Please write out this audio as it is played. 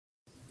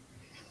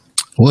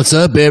What's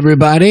up,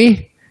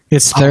 everybody?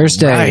 It's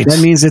Thursday. Right. That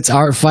means it's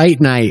Art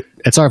Fight night.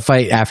 It's Art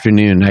Fight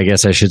afternoon, I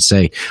guess I should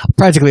say.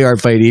 Practically Art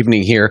Fight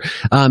evening here.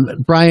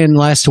 Brian,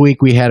 last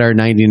week we had our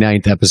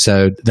 99th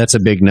episode. That's a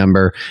big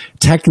number.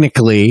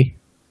 Technically,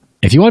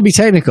 if you want to be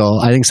technical,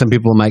 I think some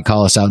people might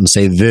call us out and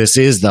say this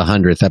is the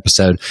 100th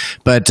episode.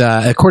 But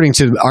according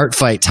to Art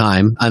Fight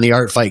time on the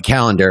Art Fight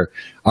calendar,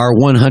 our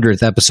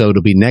 100th episode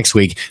will be next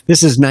week.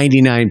 This is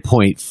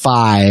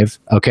 99.5,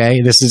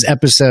 okay? This is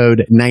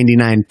episode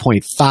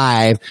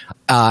 99.5,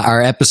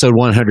 our episode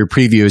 100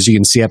 preview, as you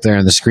can see up there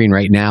on the screen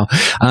right now.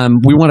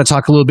 We want to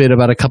talk a little bit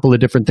about a couple of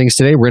different things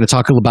today. We're going to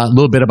talk a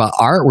little bit about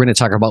art. We're going to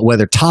talk about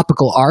whether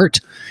topical art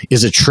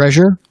is a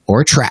treasure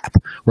or a trap.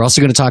 We're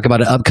also going to talk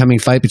about an upcoming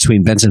fight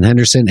between Benson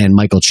Henderson and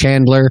Michael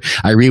Chandler.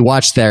 I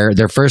rewatched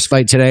their first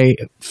fight today.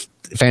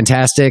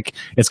 Fantastic.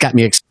 It's got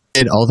me excited,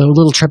 although a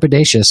little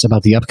trepidatious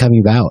about the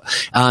upcoming bout.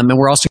 And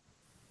we're also going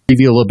to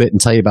review a little bit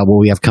and tell you about what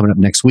we have coming up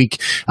next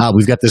week.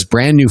 We've got this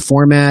brand new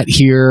format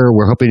here.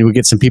 We're hoping we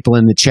get some people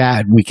in the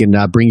chat. We can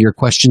bring your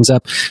questions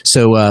up.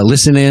 So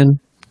listen in,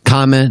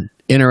 comment,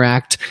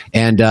 interact,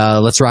 and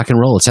let's rock and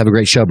roll. Let's have a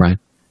great show, Brian.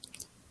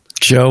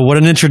 Joe, what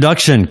an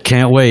introduction.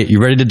 Can't wait. You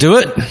ready to do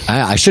it?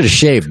 I should have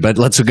shaved, but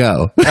let's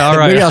go. All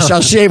right. Maybe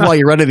I'll shave while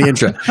you're running the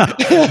intro.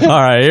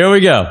 All right, here we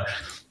go.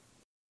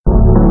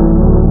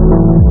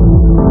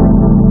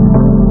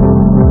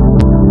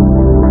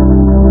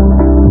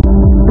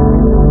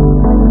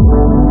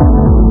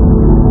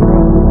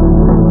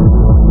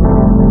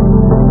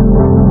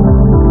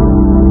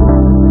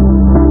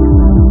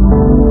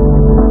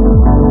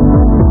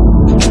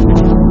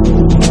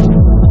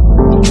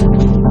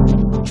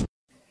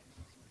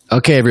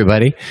 Okay,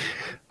 everybody.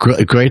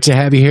 Great to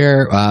have you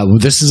here.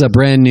 This is a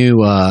brand new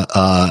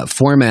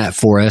format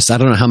for us. I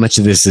don't know how much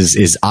of this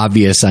is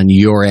obvious on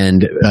your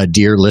end,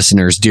 dear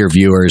listeners, dear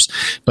viewers,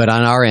 but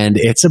on our end,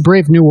 it's a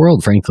brave new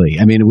world, frankly.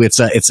 I mean,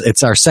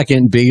 it's our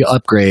second big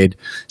upgrade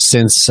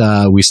since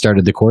we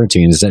started the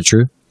quarantine. Is that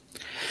true?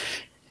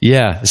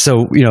 Yeah.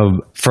 So,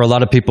 for a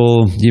lot of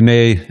people, you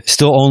may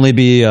still only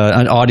be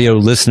an audio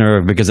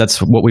listener because that's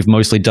what we've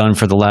mostly done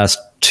for the last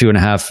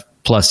 2.5+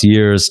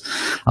 years.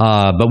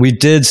 But we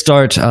did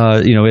start,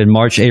 in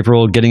March,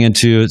 April, getting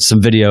into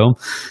some video.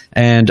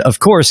 And of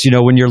course,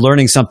 when you're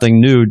learning something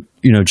new,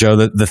 Joe,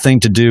 the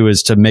thing to do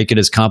is to make it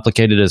as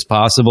complicated as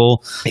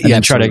possible and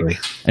then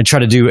try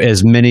to do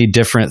as many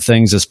different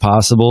things as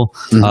possible.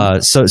 Mm-hmm.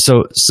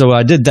 So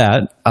I did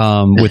that,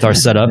 with our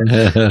setup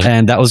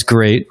and that was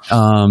great.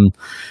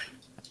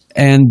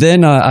 And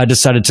then I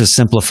decided to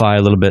simplify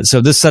a little bit. So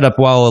this setup,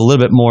 while a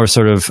little bit more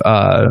sort of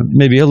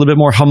maybe a little bit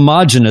more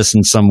homogenous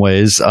in some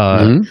ways,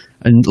 and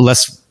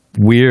less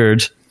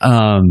weird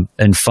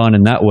and fun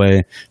in that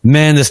way,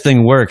 man, this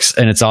thing works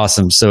and it's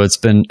awesome. So it's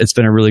been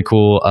a really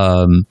cool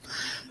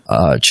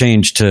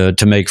change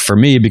to make for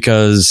me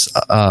because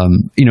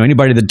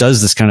anybody that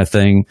does this kind of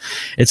thing,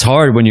 it's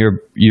hard when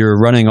you're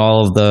running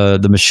all of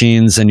the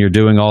machines and you're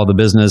doing all the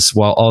business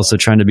while also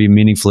trying to be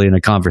meaningfully in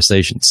a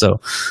conversation. So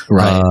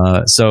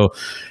right.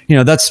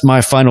 That's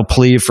my final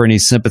plea for any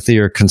sympathy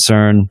or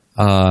concern.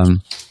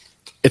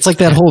 It's like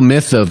that whole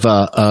myth of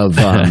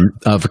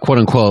quote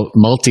unquote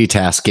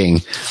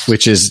multitasking,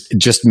 which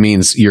just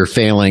means you're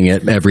failing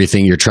at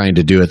everything you're trying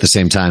to do at the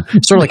same time.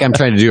 Sort of like I'm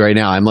trying to do right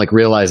now. I'm like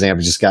realizing I've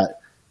just got,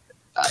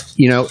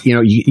 you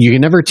can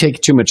never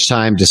take too much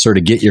time to sort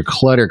of get your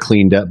clutter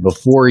cleaned up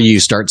before you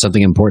start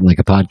something important like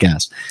a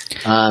podcast.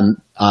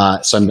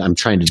 So I'm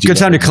trying to do good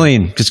time to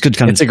clean.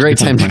 It's a great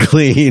time to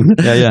clean.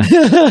 Yeah.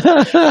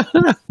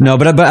 No,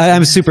 but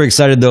I'm super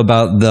excited though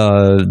about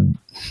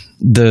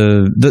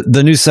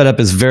the new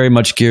setup is very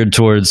much geared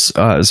towards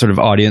sort of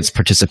audience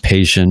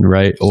participation,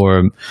 right?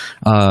 Or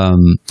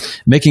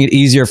making it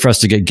easier for us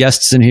to get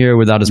guests in here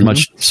without as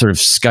much sort of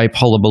Skype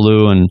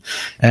hullabaloo, and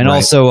right.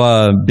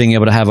 Also being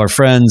able to have our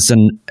friends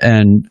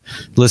and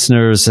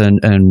listeners and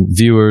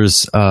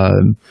viewers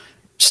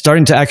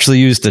starting to actually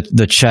use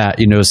the chat,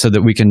 so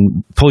that we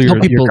can pull your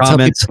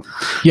comments.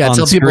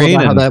 Tell people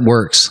about how that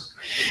works.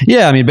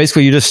 Yeah, I mean,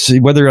 basically, you just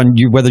whether you're on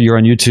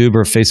YouTube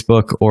or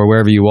Facebook or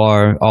wherever you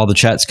are, all the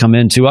chats come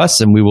in to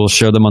us, and we will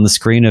show them on the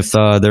screen if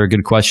they're a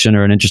good question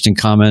or an interesting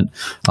comment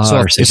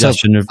or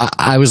suggestion.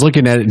 I was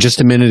looking at it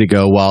just a minute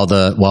ago while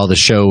the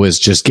show was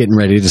just getting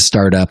ready to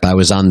start up. I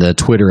was on the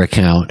Twitter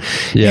account,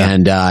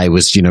 and I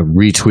was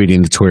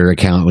retweeting the Twitter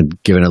account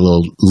and giving it a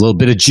little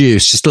bit of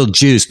juice, just a little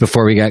juice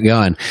before we got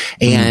going.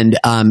 And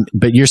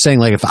but you're saying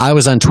like if I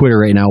was on Twitter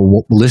right now,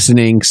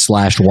 listening /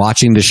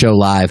 watching the show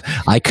live,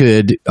 I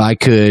could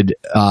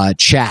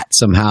chat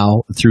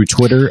somehow through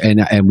Twitter and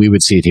we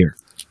would see it here.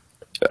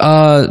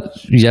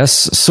 Yes,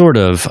 sort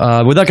of.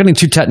 Without getting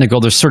too technical,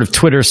 there's sort of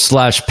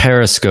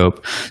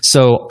Twitter/Periscope.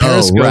 So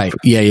Periscope right.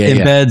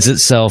 embeds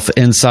itself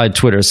inside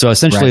Twitter. So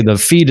essentially the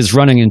feed is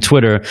running in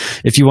Twitter.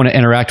 If you want to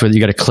interact with it,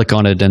 you got to click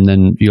on it and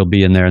then you'll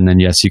be in there. And then,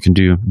 yes, you can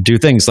do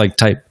things like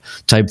type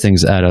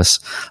things at us.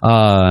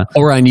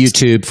 Or on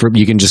YouTube,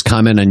 you can just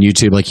comment on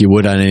YouTube like you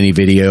would on any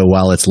video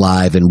while it's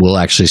live, and we'll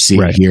actually see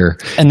it here.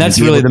 And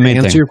that's really the main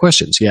thing. Answer your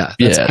questions. Yeah,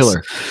 that's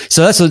killer.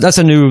 So that's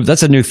a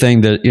new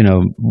thing that, you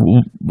know,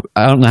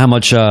 I don't know how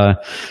much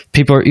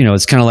people are, you know,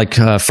 it's kind of like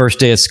first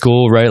day of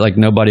school, right? Like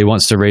nobody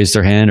wants to raise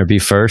their hand or be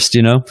first,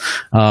 you know.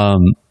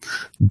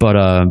 But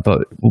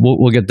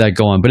we'll get that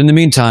going. But in the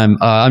meantime,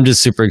 I'm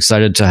just super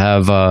excited to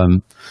have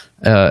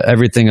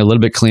everything a little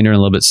bit cleaner and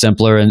a little bit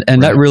simpler.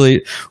 And that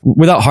really,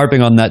 without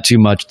harping on that too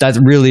much, that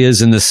really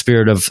is in the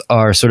spirit of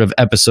our sort of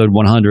episode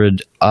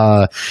 100.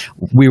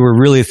 We were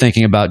really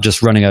thinking about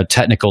just running a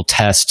technical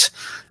test.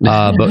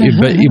 But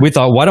we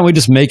thought, why don't we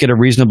just make it a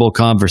reasonable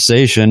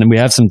conversation? And we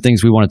have some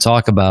things we want to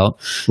talk about.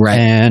 Right.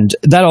 And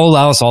that'll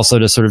allow us also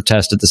to sort of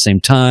test at the same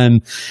time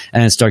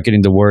and start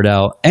getting the word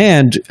out.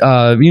 And,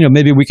 you know,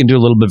 maybe we can do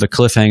a little bit of a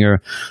cliffhanger,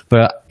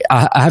 but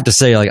I have to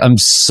say, like, I'm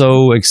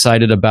so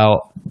excited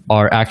about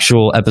our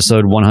actual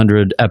episode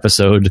 100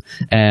 episode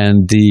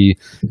and the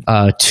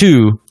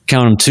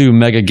count them two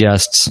mega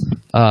guests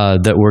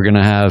that we're going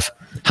to have.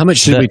 How much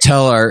should we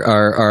tell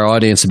our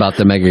audience about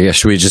the mega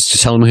guests? Should we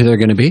just tell them who they're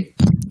going to be?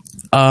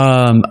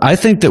 I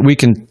think that we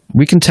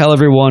can tell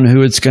everyone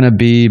who it's going to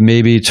be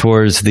maybe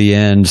towards the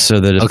end, so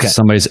that if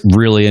somebody's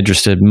really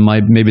interested,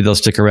 maybe they'll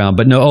stick around.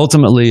 But no,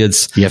 ultimately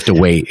you have to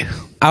wait.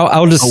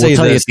 I'll just say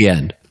tell this you at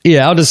the end.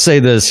 Yeah, I'll just say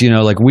this. You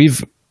know, like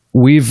we've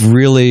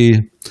really,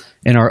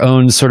 in our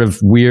own sort of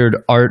weird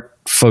art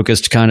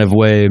focused kind of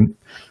way,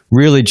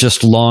 really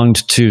just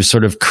longed to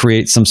sort of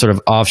create some sort of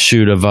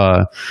offshoot of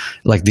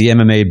like the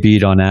MMA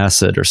beat on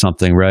acid or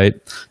something, right?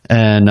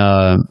 And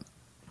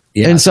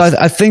and so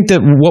I think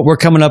that what we're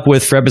coming up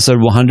with for episode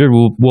 100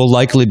 will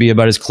likely be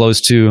about as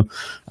close to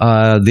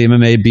the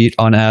MMA beat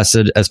on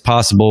acid as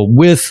possible,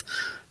 with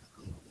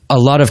a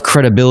lot of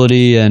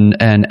credibility and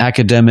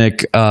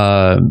academic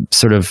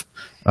sort of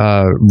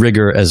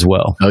rigor as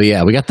well. Oh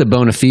yeah, we got the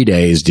bona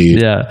fides,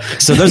 dude. Yeah,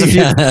 so there's a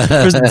few.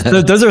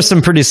 Those are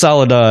some pretty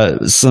solid,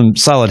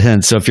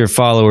 hints. So if you're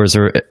followers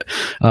or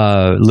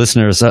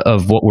listeners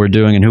of what we're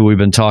doing and who we've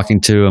been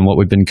talking to and what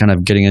we've been kind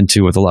of getting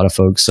into with a lot of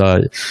folks,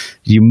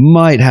 you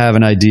might have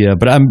an idea.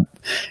 But I'm,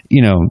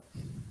 you know,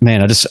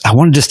 man, I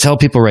want to just tell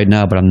people right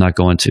now, but I'm not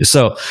going to.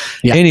 So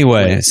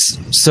anyway,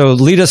 so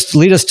lead us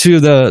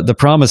to the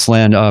promised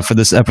land for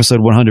this episode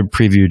 100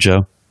 preview,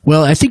 Joe.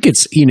 Well, I think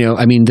it's, you know,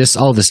 I mean,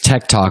 all this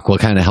tech talk will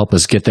kind of help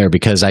us get there,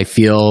 because I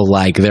feel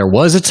like there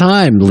was a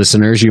time,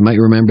 listeners, you might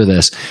remember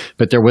this,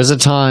 but there was a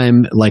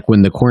time like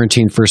when the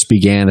quarantine first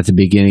began at the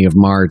beginning of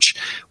March,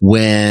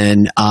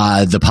 when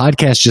the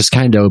podcast just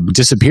kind of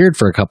disappeared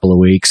for a couple of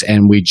weeks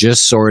and we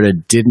just sort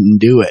of didn't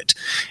do it.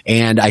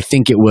 And I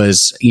think it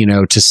was, you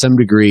know, to some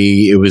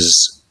degree, I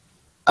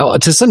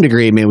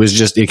mean, it was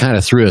just, it kind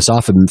of threw us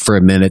off for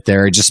a minute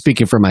there. Just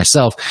speaking for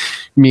myself,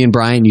 me and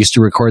Brian used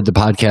to record the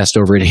podcast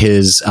over at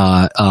his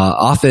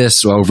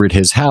office, over at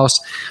his house.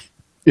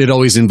 It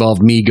always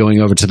involved me going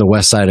over to the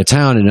west side of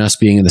town and us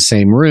being in the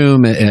same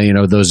room. And, you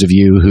know, those of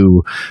you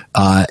who,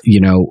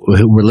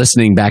 who were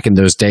listening back in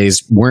those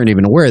days weren't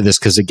even aware of this,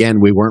 because, again,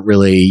 we weren't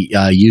really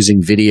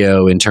using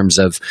video in terms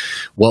of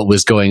what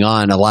was going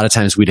on. A lot of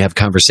times we'd have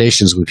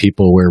conversations with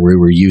people where we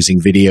were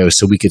using video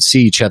so we could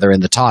see each other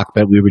in the talk,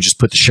 but we would just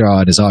put the show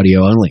out as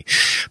audio only.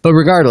 But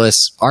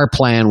regardless, our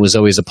plan was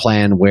always a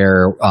plan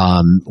where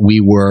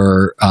we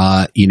were,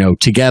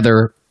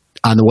 together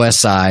on the west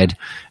side,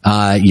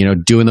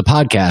 doing the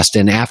podcast.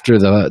 And after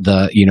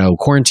the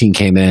quarantine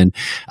came in,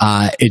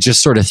 it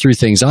just sort of threw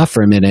things off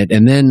for a minute.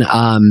 And then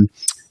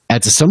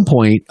at some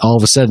point, all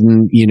of a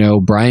sudden,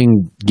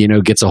 Brian,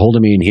 gets a hold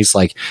of me and he's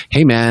like,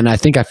 "Hey man, I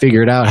think I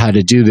figured out how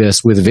to do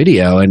this with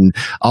video." And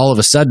all of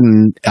a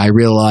sudden I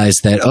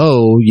realized that,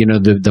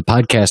 the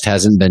podcast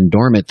hasn't been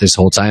dormant this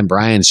whole time.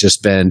 Brian's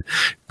just been,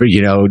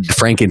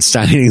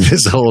 Frankensteining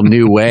this whole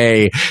new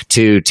way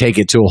to take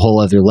it to a whole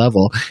other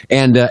level.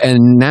 And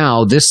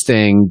now this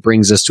thing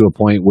brings us to a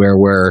point where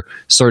we're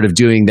sort of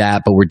doing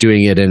that, but we're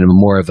doing it in a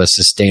more of a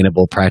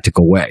sustainable,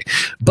 practical way.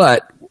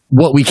 But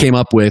what we came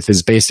up with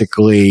is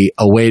basically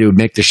a way to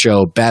make the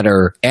show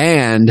better,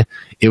 and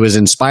it was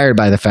inspired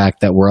by the fact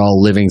that we're all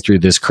living through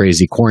this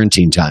crazy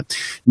quarantine time.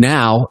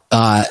 Now,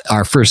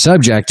 our first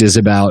subject is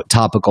about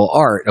topical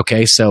art.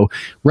 Okay, so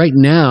right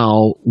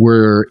now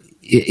we're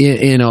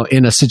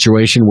in a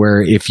situation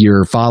where, if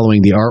you're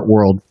following the art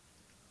world,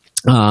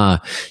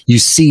 you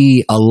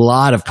see a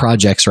lot of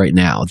projects right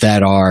now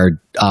that are,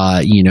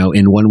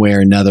 in one way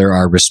or another,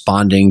 are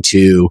responding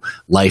to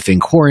life in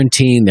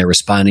quarantine. They're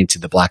responding to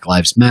the Black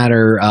Lives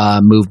Matter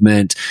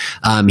movement.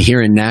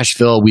 Here in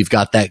Nashville, we've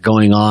got that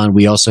going on.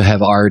 We also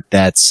have art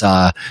that's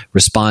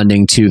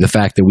responding to the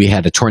fact that we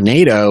had a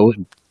tornado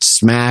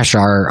smash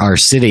our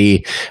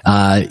city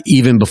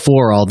even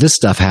before all this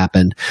stuff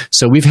happened.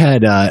 So we've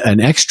had an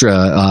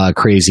extra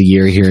crazy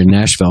year here in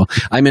Nashville.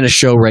 I'm in a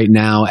show right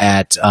now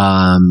at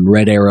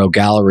Red Arrow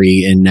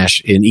Gallery in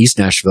East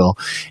Nashville,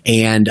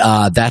 and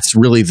that's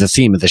really the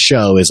theme of the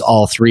show, is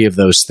all three of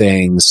those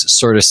things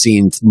sort of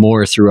seen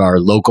more through our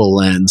local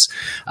lens,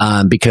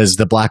 because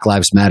the Black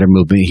Lives Matter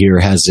movement here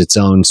has its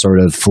own sort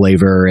of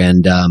flavor,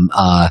 and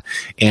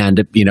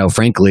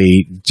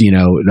frankly,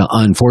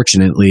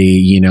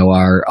 unfortunately,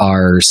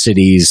 our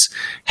cities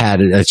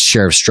had a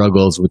share of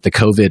struggles with the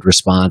COVID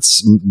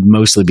response,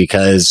 mostly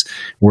because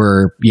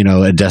we're,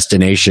 a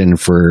destination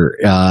for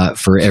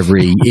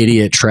every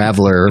idiot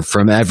traveler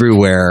from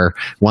everywhere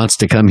wants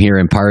to come here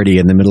and party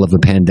in the middle of a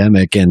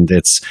pandemic, and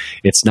it's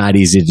not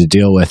easy to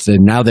deal with.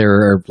 And now there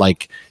are,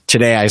 like,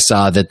 today I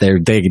saw that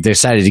they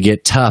decided to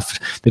get tough.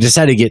 They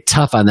decided to get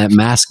tough on that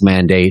mask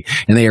mandate,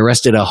 and they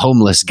arrested a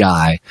homeless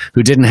guy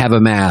who didn't have a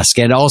mask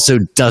and also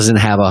doesn't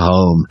have a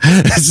home.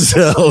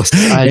 So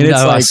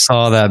I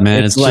saw that,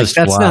 man. It's like,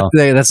 that's wow.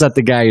 not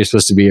the guy you're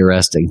supposed to be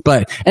arresting.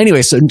 But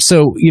anyway, so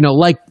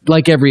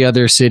like every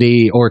other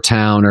city or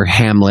town or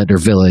hamlet or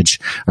village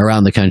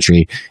around the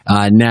country,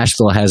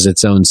 Nashville has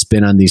its own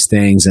spin on these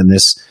things, and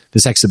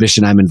this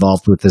exhibition I'm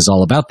involved with is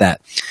all about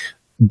that.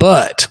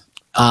 But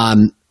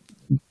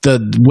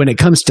when it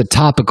comes to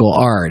topical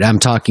art, I'm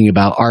talking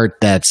about art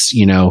that's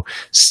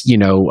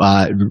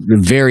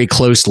very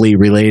closely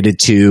related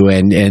to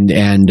and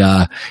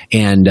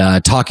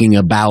talking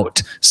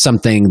about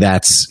something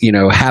that's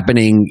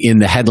happening in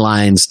the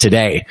headlines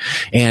today.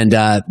 And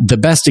the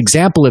best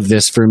example of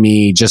this for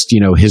me, just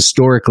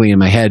historically in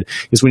my head,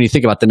 is when you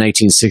think about the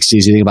 1960s.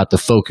 You think about the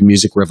folk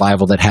music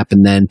revival that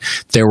happened then.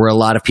 There were a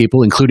lot of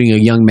people, including a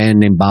young man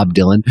named Bob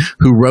Dylan,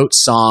 who wrote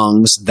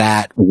songs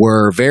that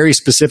were very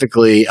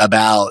specifically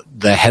about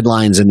the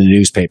headlines in the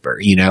newspaper,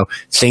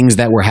 things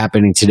that were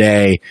happening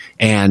today,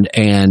 and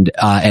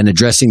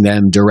addressing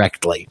them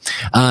directly.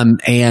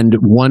 And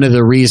one of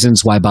the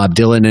reasons why Bob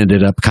Dylan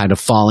ended up kind of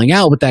falling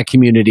out with that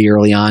community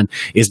early on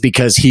is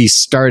because he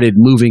started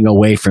moving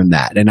away from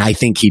that. And I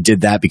think he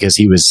did that because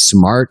he was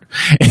smart,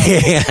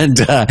 and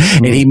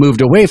he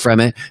moved away from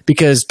it,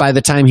 because by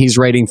the time he's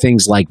writing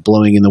things like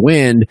Blowing in the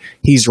Wind,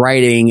 he's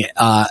writing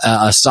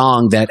a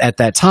song that at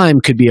that time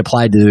could be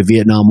applied to the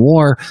Vietnam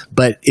War,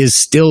 but is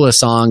still a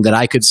song that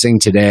I could sing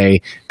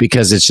today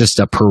because it's just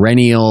a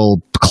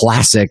perennial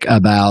classic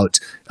about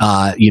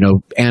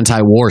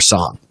anti-war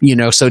song.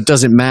 So it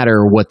doesn't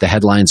matter what the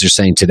headlines are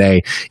saying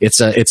today. It's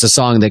a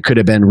song that could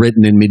have been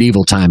written in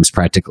medieval times,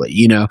 practically.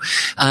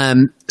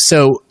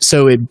 So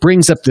it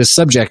brings up this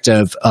subject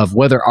of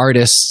whether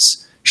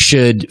artists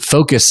should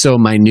focus so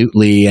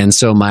minutely and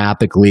so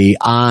myopically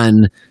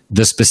on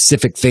the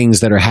specific things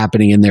that are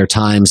happening in their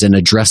times and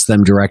address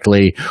them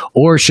directly,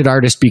 or should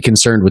artists be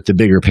concerned with the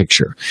bigger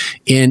picture?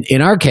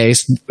 In our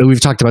case,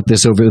 we've talked about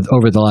this over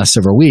the last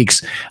several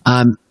weeks.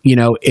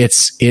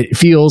 It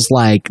feels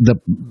like the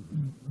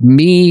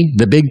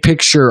big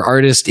picture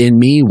artist in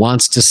me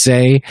wants to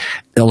say,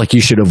 like,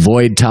 you should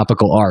avoid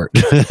topical art.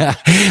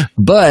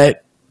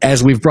 But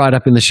as we've brought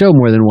up in the show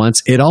more than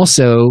once, it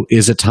also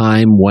is a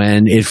time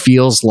when it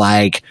feels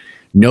like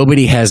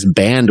nobody has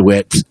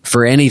bandwidth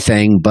for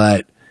anything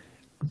but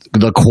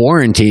the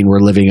quarantine we're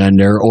living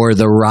under, or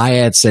the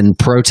riots and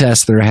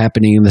protests that are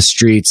happening in the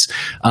streets,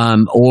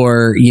 I'm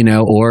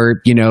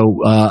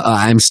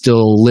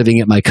still living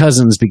at my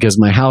cousin's because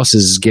my house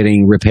is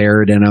getting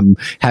repaired and I'm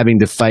having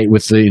to fight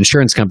with the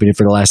insurance company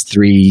for the last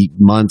 3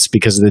 months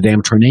because of the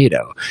damn tornado.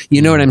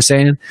 You know what I'm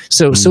saying?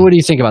 So what do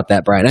you think about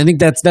that, Brian? I think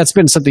that's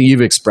been something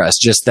you've expressed,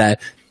 just that,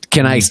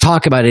 can I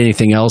talk about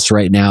anything else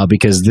right now,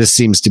 because this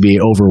seems to be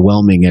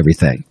overwhelming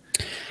everything?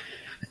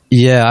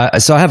 Yeah,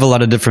 so I have a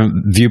lot of different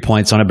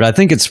viewpoints on it, but I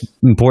think it's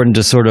important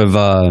to sort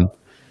of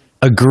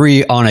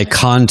agree on a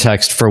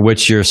context for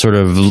which you're sort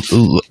of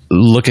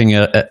looking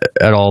at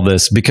all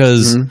this,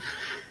 because,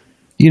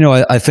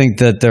 I think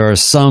that there are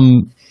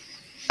some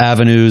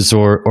avenues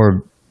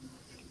or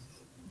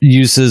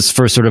uses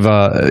for sort of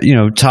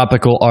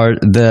topical art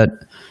that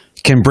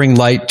can bring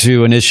light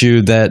to an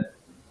issue that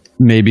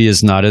maybe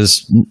is not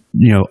as,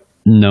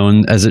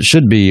 known as it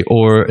should be,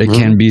 or it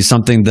can be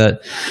something that,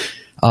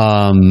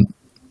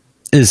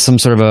 is some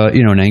sort of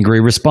an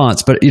angry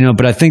response. But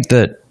I think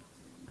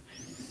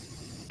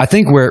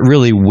where it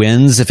really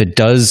wins, if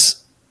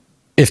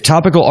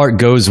topical art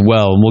goes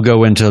well, and we'll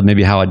go into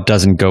maybe how it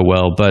doesn't go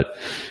well, but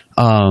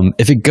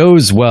if it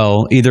goes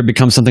well, either it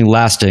becomes something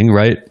lasting,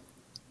 right?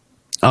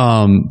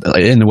 In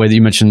the way that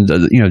you mentioned,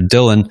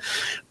 Dylan,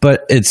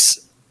 but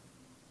it's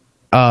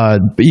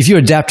if you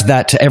adapt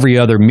that to every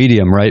other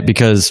medium, right?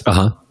 Because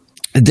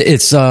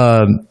it's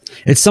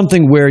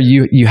something where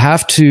you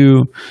have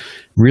to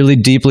really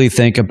deeply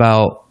think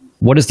about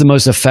what is the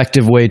most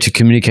effective way to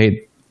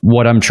communicate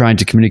what I'm trying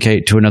to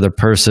communicate to another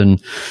person.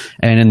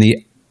 And in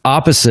the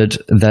opposite,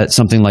 that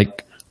something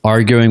like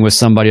arguing with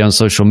somebody on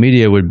social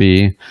media would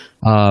be,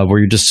 where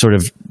you're just sort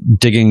of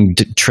digging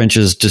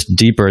trenches just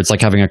deeper. It's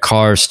like having a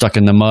car stuck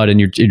in the mud and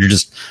you're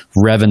just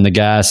revving the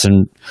gas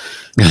and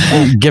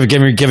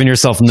giving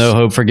yourself no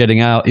hope for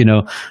getting out.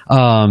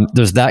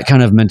 There's that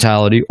kind of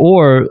mentality,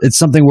 or it's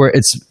something where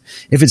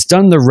if it's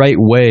done the right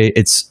way,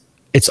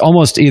 it's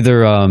almost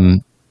either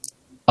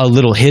a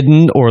little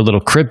hidden or a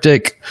little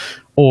cryptic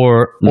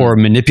or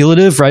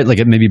manipulative, right? Like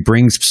it maybe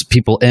brings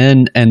people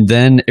in and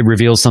then it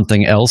reveals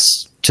something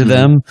else to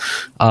them.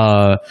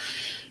 I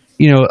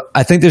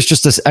think there's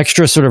just this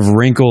extra sort of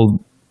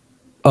wrinkle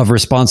of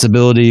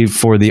responsibility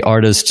for the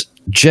artist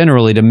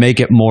generally to make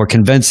it more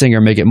convincing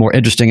or make it more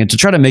interesting and to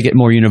try to make it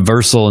more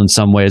universal in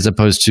some way, as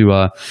opposed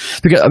to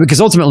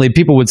because ultimately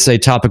people would say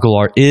topical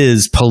art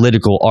is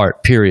political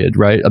art, period,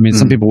 right? I mean,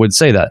 some people would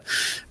say that,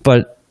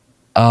 but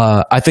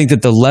I think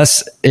that the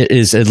less it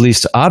is at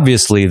least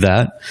obviously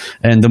that,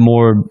 and the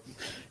more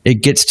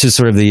it gets to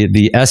sort of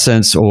the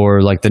essence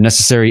or like the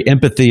necessary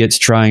empathy it's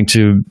trying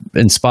to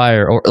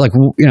inspire, or like,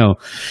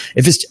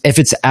 if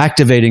it's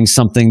activating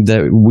something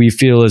that we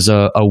feel is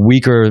a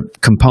weaker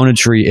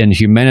componentry in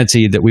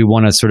humanity that we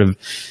want to sort of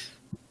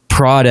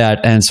prod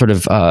at and sort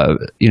of,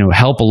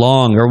 help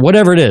along or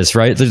whatever it is,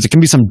 right? There can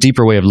be some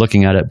deeper way of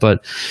looking at it,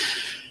 but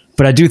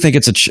I do think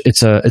it's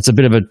a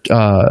bit of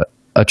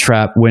a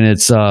trap when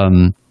it's,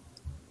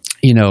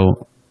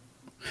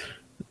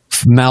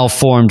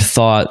 malformed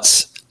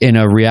thoughts in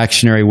a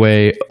reactionary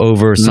way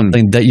over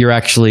something that you're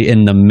actually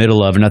in the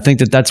middle of. And I think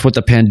that that's what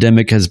the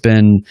pandemic has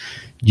been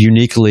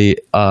uniquely,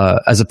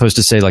 as opposed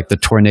to say like the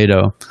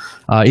tornado,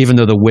 even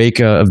though the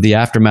wake of the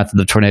aftermath of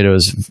the tornado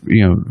is,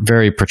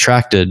 very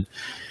protracted,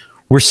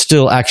 we're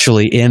still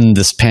actually in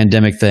this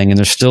pandemic thing, and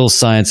there's still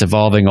science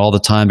evolving all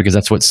the time because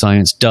that's what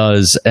science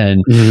does.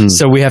 And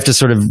so we have to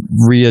sort of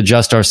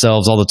readjust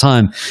ourselves all the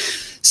time.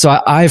 So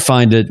I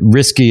find it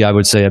risky, I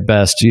would say at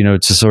best, to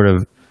sort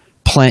of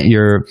plant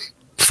your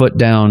foot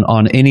down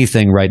on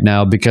anything right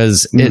now,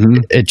 because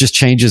it just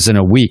changes in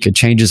a week. It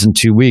changes in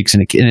 2 weeks,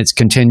 and it's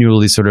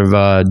continually sort of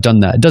done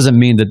that. It doesn't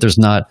mean that there's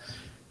not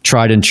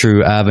tried and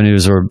true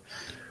avenues or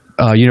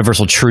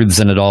universal truths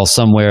in it all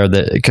somewhere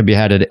that it could be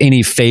had at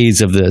any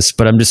phase of this.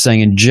 But I'm just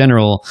saying in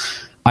general,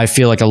 I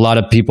feel like a lot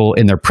of people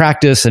in their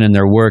practice and in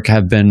their work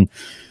have been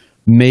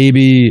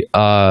maybe,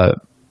 and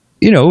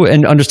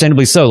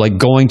understandably so, like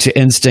going to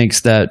instincts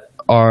that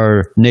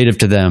are native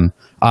to them.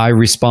 I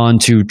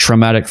respond to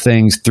traumatic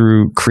things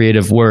through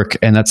creative work,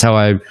 and that's how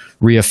I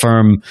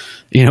reaffirm,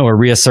 or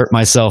reassert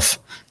myself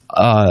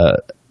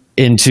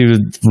into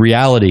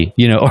reality,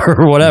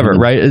 or whatever,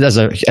 right? As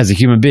a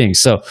human being.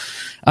 So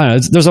I don't know.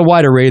 There's a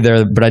wide array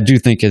there, but I do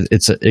think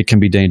it can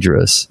be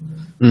dangerous,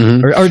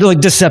 or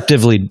like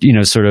deceptively,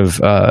 sort of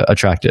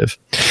attractive.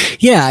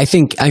 Yeah, I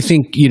think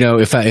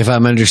if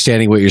I'm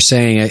understanding what you're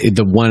saying,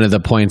 one of the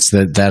points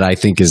that I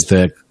think is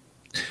the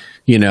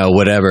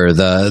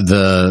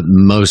the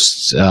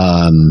most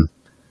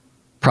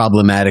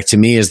problematic to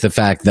me is the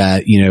fact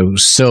that,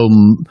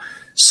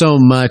 so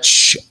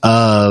much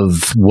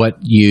of what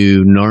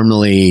you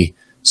normally,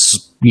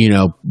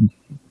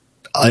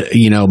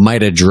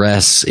 might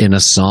address in a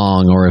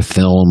song or a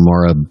film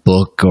or a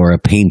book or a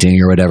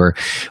painting or whatever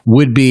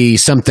would be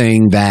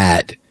something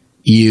that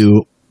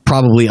you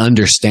probably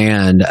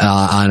understand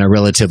on a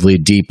relatively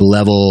deep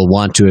level,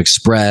 want to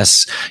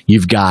express.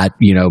 You've got,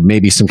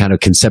 maybe some kind of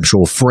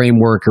conceptual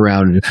framework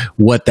around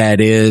what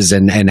that is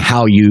and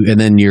how and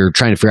then you're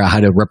trying to figure out how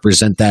to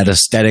represent that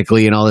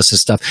aesthetically and all this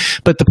stuff.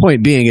 But the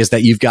point being is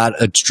that you've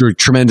got a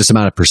tremendous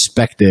amount of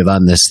perspective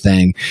on this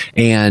thing.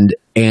 And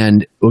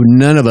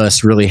none of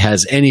us really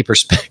has any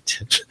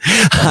perspective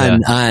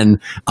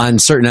on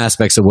certain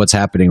aspects of what's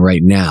happening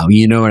right now.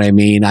 You know what I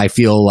mean? I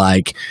feel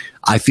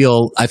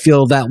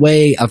that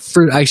way.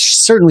 I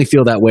certainly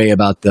feel that way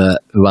about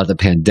the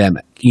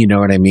pandemic. You know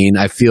what I mean?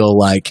 I feel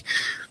like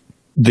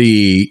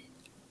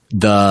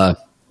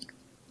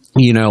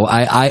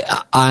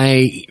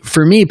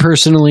for me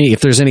personally,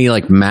 if there's any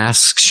like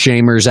mask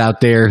shamers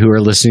out there who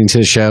are listening to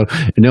the show,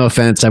 no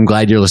offense, I'm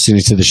glad you're listening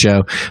to the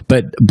show.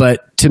 But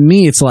to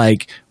me, it's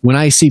like when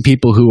I see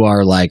people who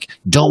are like,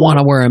 don't want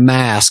to wear a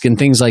mask and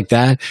things like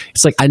that,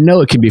 it's like, I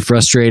know it can be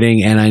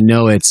frustrating, and I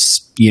know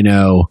it's,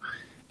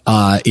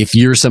 if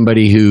you're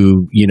somebody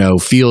who,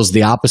 feels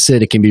the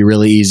opposite, it can be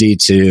really easy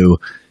to,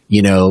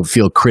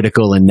 feel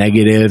critical and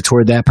negative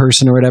toward that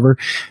person or whatever.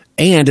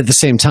 And at the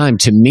same time,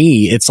 to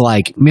me, it's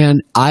like, man,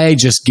 I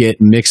just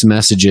get mixed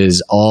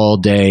messages all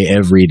day,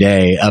 every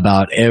day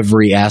about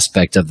every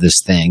aspect of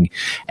this thing.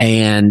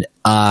 And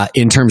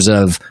in terms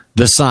of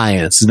the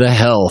science, the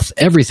health,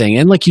 everything.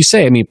 And like you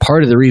say, I mean,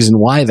 part of the reason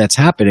why that's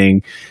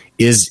happening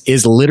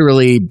is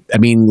literally, I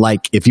mean,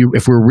 like if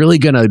we're really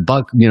going to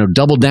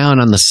double down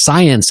on the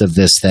science of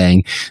this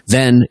thing,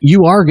 then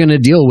you are going to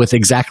deal with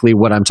exactly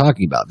what I'm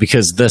talking about,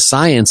 because the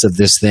science of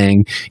this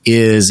thing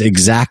is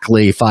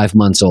exactly 5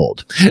 months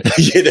old,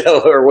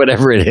 or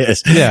whatever it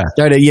is. Yeah.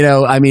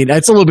 I mean,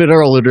 it's a little bit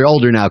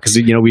older now because,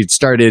 we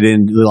started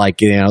in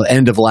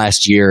end of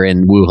last year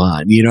in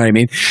Wuhan, you know what I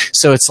mean?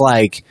 So it's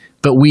like,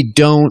 but we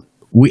don't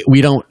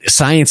we don't,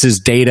 science is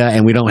data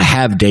and we don't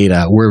have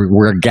data.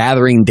 We're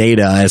gathering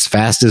data as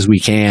fast as we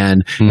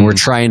can. And we're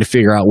trying to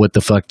figure out what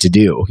the fuck to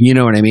do. You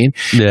know what I mean?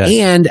 Yeah.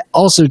 And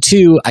also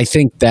too, I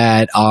think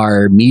that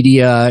our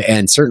media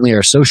and certainly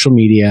our social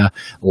media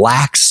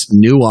lacks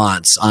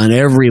nuance on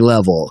every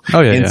level.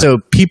 Oh, yeah, and yeah. so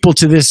people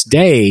to this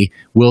day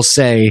will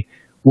say,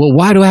 well,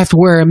 why do I have to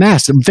wear a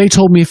mask? They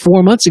told me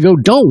 4 months ago,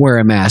 don't wear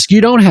a mask.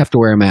 You don't have to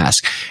wear a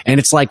mask. And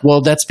it's like,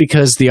 well, that's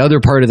because the other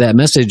part of that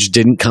message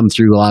didn't come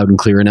through loud and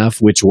clear enough,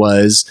 which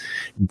was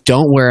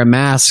don't wear a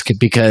mask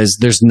because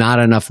there's not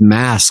enough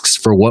masks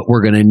for what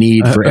we're going to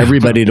need for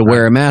everybody to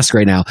wear a mask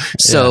right now.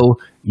 So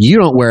you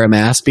don't wear a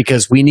mask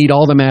because we need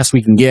all the masks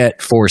we can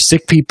get for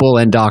sick people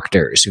and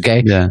doctors.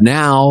 Okay. Yeah.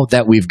 Now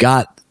that we've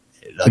got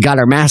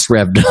our mask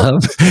revved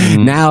up,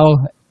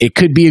 now it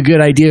could be a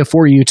good idea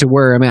for you to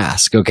wear a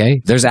mask,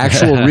 okay? There's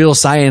actual real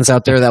science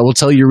out there that will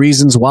tell you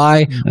reasons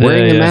why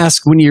wearing a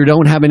mask when you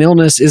don't have an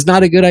illness is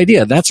not a good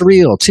idea. That's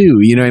real too,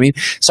 you know what I mean?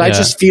 So I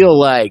just feel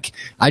like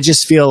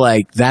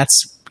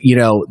that's, you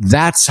know,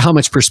 that's how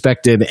much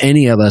perspective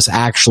any of us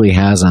actually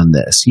has on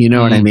this. You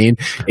know what I mean?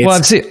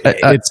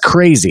 It's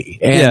crazy.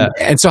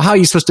 And so how are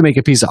you supposed to make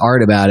a piece of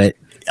art about it?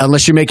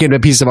 Unless you're making a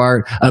piece of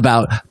art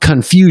about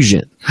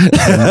confusion.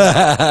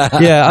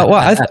 Yeah,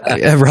 well,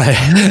 right.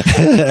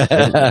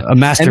 A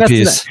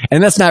masterpiece.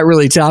 And that's not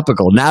really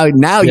topical. Now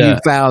you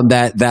found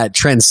that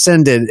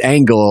transcendent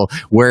angle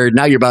where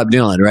now you're Bob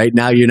Dylan, right?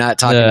 Now you're not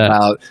talking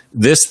about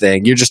this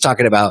thing. You're just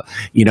talking about,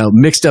 you know,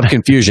 mixed up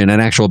confusion,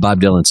 an actual Bob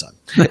Dylan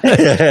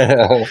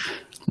song.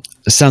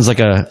 Sounds like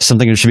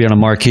something that should be on a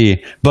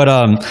marquee. But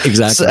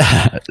exactly.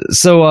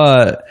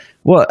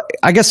 Well,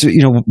 I guess,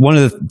 you know,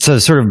 to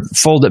sort of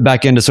fold it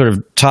back into sort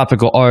of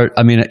topical art.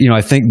 I mean, you know,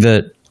 I think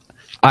that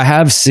I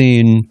have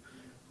seen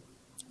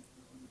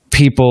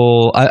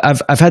people.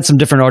 I've had some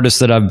different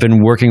artists that I've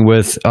been working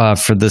with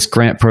for this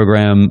grant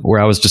program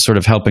where I was just sort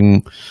of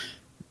helping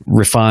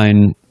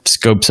refine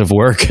scopes of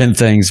work and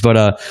things, but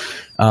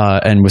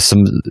and with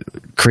some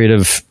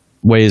creative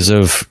ways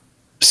of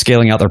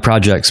scaling out their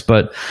projects.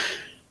 But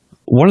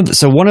one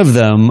of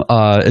them,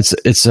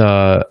 it's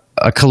a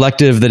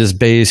collective that is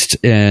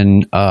based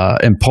in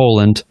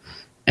Poland,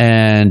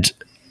 and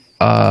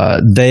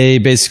they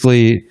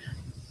basically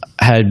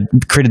had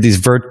created these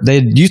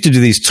they used to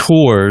do these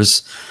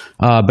tours,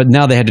 but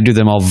now they had to do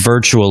them all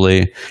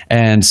virtually.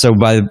 And so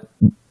by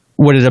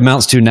what it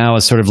amounts to now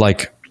is sort of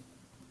like,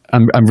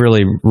 I'm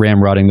really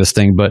ramrodding this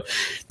thing, but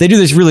they do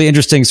this really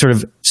interesting sort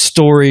of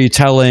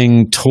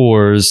storytelling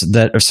tours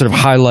that sort of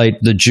highlight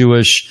the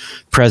Jewish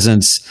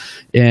presence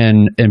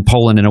in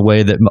Poland in a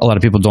way that a lot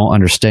of people don't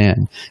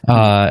understand.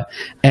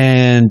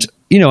 And,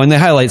 you know, and they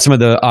highlight some of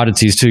the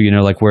oddities too, you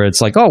know, like where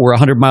it's like, oh, we're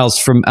 100 miles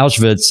from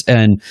Auschwitz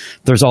and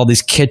there's all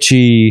these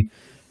kitschy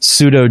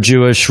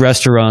pseudo-Jewish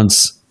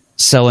restaurants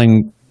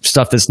selling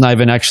stuff that's not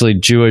even actually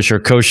Jewish or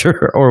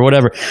kosher or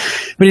whatever.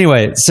 But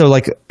anyway, so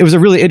like it was a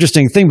really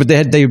interesting thing, but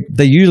they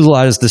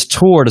utilized this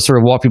tour to sort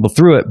of walk people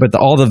through it. But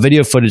all the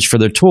video footage for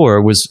their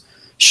tour was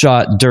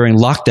shot during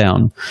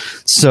lockdown.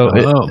 So,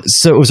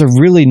 it was a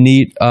really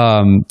neat,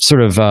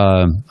 sort of,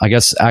 I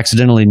guess,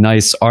 accidentally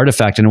nice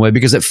artifact in a way,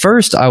 because at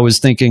first I was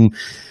thinking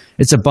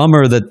it's a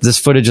bummer that this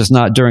footage is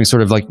not during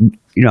sort of like,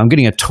 you know, I'm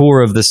getting a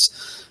tour of this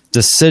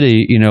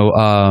city, you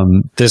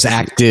know, this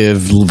active,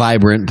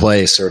 vibrant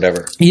place or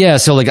whatever. Yeah.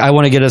 So like, I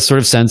want to get a sort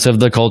of sense of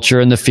the culture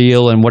and the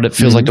feel and what it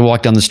feels like to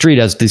walk down the street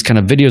as these kind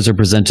of videos are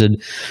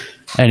presented.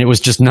 And it was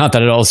just not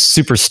that at all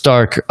super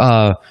stark.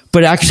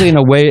 But actually in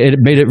a way it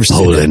made it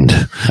Poland.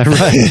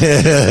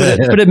 Right.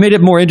 But it made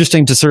it more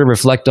interesting to sort of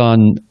reflect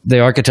on the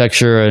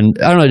architecture, and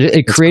I don't know,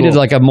 it created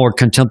like a more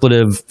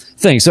contemplative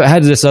thing. So it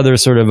had this other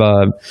sort of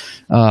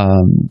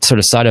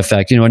side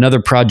effect, you know,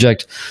 another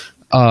project,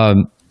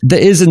 that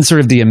is in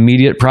sort of the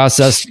immediate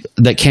process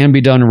that can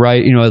be done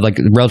right, you know, like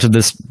relative to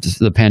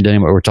the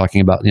pandemic, what we're talking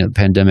about, you know, the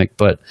pandemic.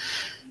 But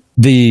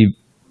there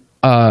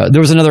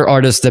was another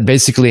artist that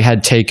basically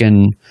had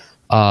taken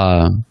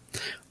all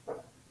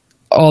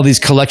these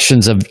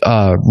collections of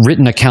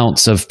written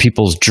accounts of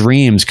people's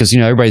dreams, because, you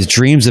know, everybody's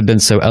dreams have been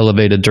so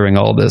elevated during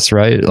all this,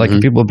 right? Like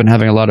people have been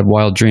having a lot of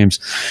wild dreams.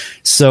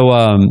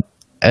 So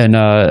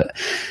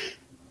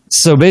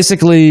so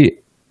basically,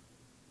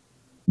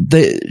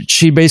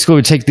 she basically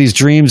would take these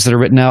dreams that are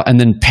written out and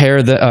then pair.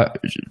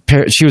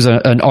 She was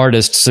an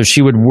artist, so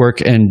she would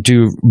work and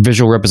do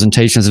visual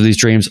representations of these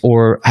dreams,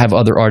 or have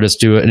other artists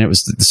do it. And it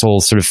was this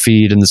whole sort of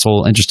feed and this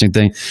whole interesting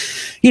thing,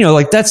 you know,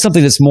 like that's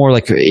something that's more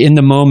like in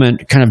the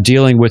moment, kind of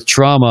dealing with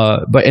trauma,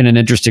 but in an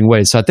interesting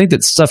way. So I think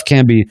that stuff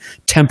can be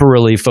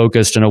temporally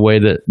focused in a way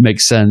that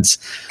makes sense.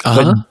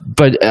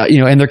 But you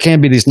know, and there can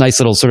be these nice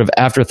little sort of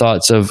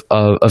afterthoughts of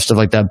stuff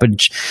like that. But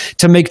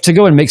to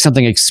go and make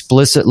something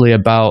explicitly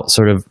about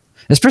sort of,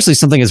 especially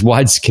something as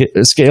wide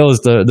scale as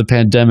the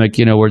pandemic,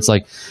 you know, where it's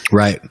like,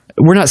 right,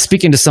 we're not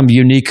speaking to some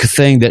unique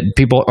thing that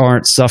people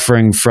aren't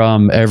suffering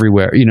from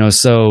everywhere, you know.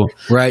 So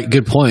right,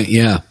 good point.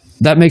 Yeah,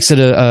 that makes it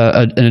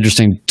an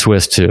interesting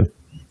twist too.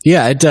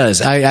 Yeah, it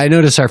does. I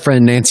notice our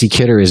friend Nancy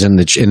Kidder is in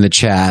the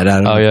chat.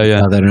 I don't know if you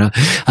saw that or not.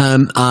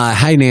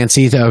 Hi,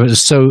 Nancy. So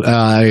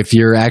if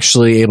you're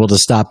actually able to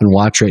stop and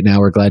watch right now,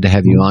 we're glad to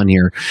have you on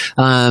here.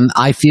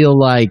 I feel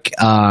like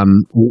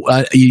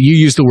you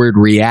used the word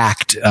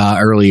react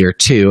earlier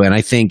too, and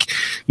I think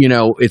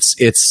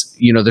it's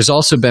there's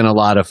also been a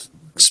lot of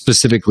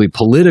specifically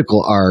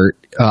political art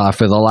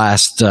for the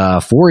last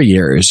 4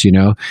 years.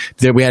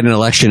 That we had an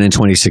election in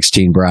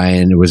 2016,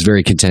 Brian. It was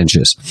very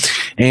contentious,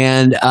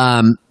 and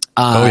I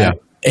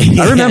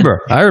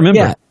remember.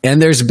 Yeah. And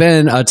there's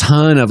been a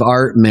ton of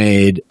art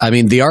made. I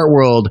mean, the art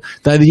world,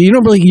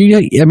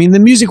 the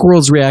music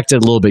world's reacted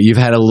a little bit. You've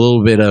had a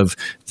little bit of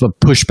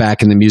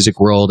pushback in the music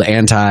world,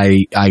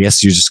 I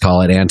guess you just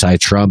call it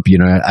anti-Trump.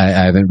 I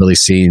haven't really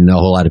seen a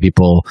whole lot of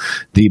people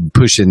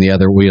pushing the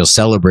other wheel,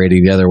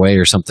 celebrating the other way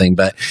or something.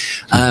 But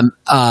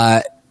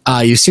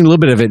you've seen a little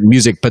bit of it in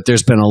music, but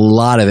there's been a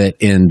lot of it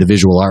in the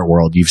visual art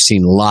world. You've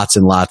seen lots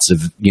and lots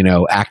of,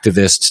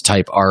 activist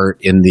type art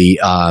in the,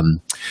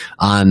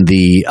 in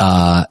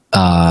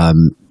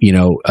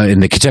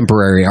the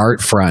contemporary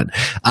art front.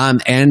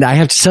 And I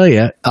have to tell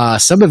you,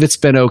 some of it's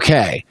been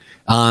okay.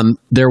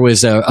 There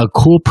was a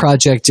cool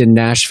project in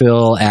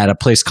Nashville at a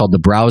place called the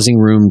Browsing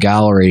Room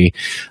Gallery,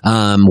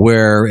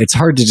 where it's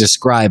hard to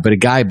describe, but a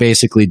guy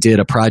basically did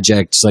a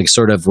project like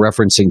sort of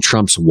referencing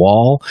Trump's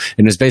wall.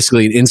 And it's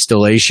basically an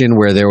installation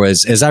where there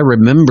was, as I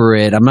remember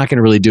it, I'm not going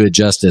to really do it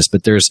justice,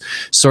 but there's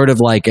sort of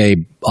like a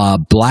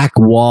black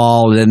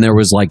wall. Then there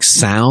was like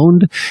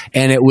sound.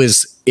 And it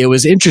was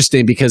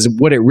interesting because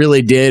what it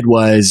really did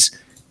was,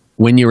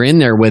 when you're in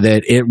there with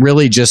it, it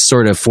really just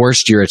sort of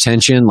forced your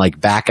attention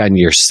like back on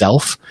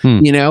yourself,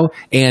 and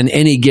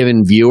any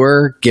given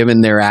viewer,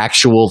 given their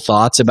actual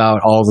thoughts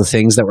about all the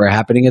things that were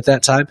happening at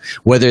that time,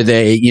 whether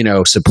they,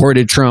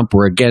 supported Trump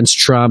or against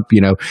Trump,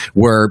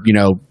 were,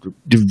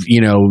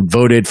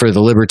 voted for the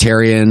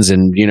libertarians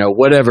and,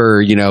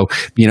 whatever,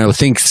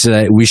 thinks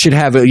that we should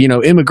have,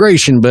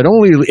 immigration, but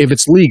only if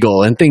it's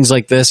legal and things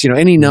like this,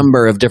 any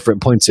number of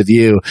different points of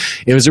view.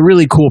 It was a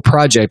really cool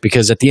project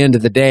because at the end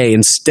of the day,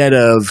 instead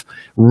of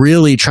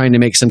really trying to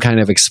make some kind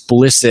of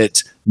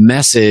explicit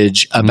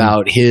message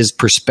about his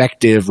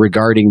perspective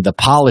regarding the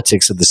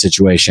politics of the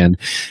situation,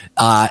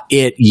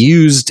 it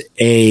used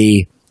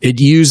the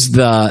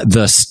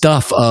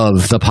stuff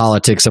of the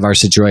politics of our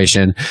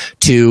situation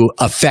to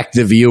affect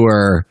the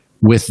viewer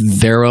with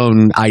their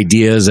own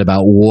ideas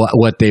about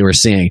what they were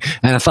seeing.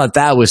 And I thought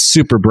that was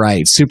super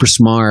bright, super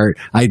smart.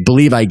 I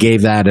believe I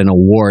gave that an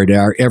award.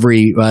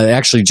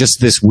 Actually,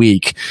 just this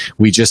week,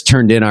 we just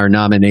turned in our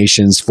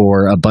nominations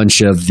for a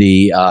bunch of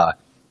the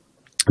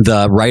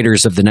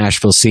writers of the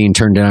Nashville scene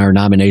turned in our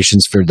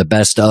nominations for the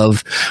best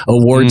of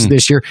awards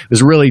this year. It was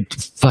a really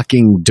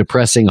fucking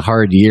depressing,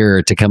 hard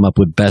year to come up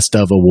with best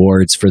of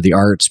awards for the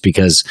arts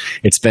because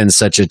it's been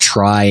such a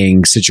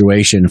trying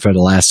situation for the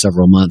last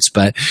several months.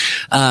 But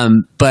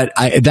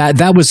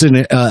that was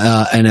an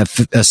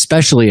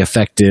especially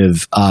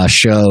effective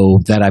show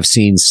that I've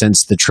seen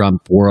since the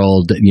Trump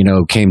world,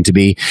 came to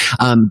be.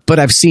 But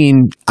I've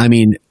seen,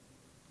 a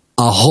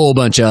whole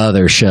bunch of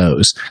other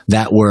shows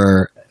that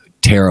were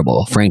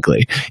terrible,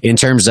 frankly, in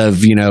terms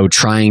of,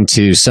 trying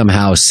to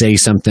somehow say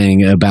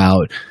something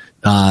about,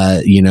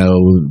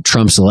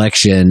 Trump's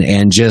election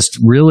and just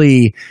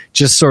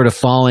sort of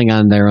falling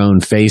on their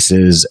own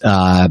faces,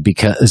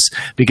 because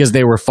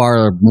they were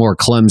far more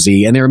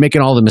clumsy and they were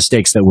making all the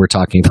mistakes that we're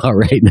talking about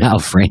right now,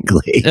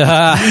 frankly,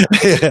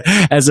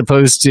 as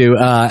opposed to,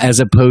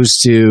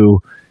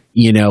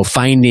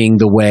 finding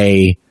the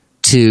way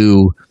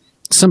to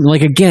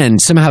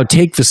somehow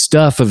take the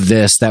stuff of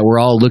this that we're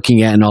all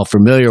looking at and all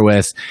familiar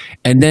with,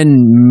 and then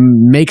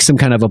make some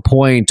kind of a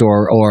point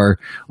or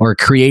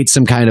create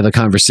some kind of a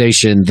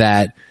conversation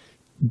that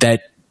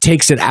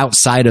takes it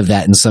outside of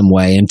that in some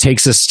way and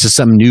takes us to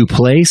some new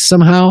place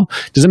somehow.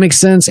 Does that make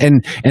sense?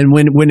 And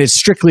when it's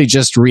strictly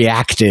just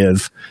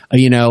reactive,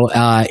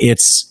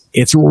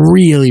 it's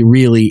really,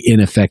 really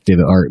ineffective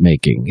art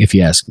making, if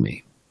you ask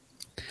me.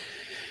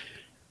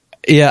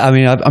 Yeah,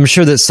 I'm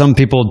sure that some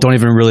people don't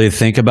even really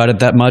think about it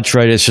that much,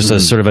 right? It's just a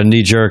sort of a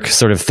knee-jerk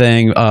sort of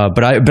thing.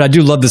 But I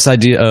do love this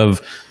idea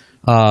of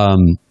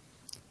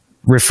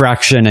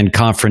refraction and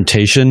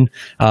confrontation.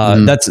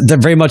 That's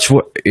very much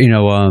what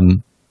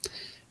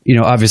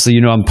obviously,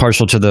 I'm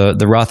partial to the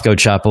Rothko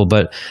Chapel,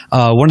 but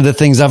one of the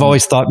things I've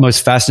always thought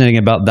most fascinating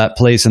about that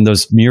place and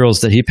those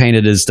murals that he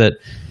painted is that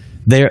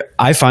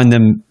I find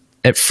them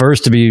at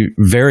first to be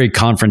very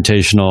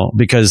confrontational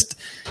because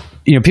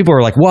people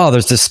are like, wow,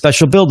 there's this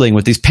special building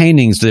with these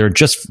paintings. They're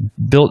just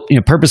built,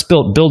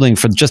 purpose-built building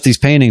for just these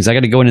paintings. I got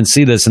to go in and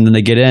see this. And then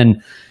they get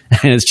in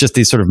and it's just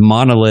these sort of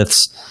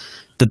monoliths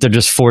that they're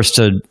just forced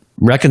to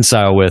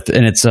reconcile with.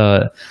 And it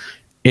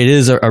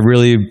is a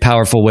really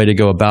powerful way to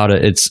go about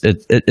it.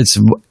 It's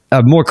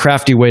a more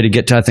crafty way to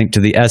get to, I think, to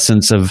the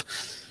essence of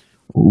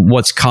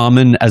what's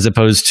common as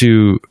opposed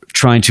to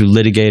trying to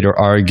litigate or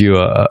argue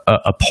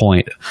a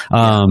point.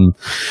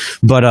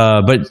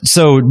 But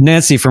so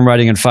Nancy from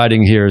Writing and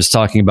Fighting here is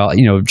talking about,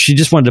 she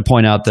just wanted to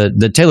point out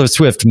that Taylor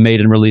Swift made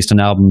and released an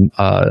album.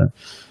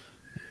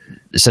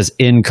 It says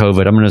in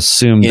COVID. I'm going to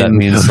assume that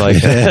means like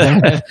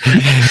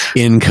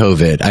in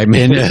COVID. I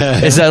mean,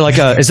 is that like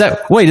a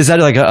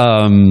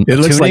it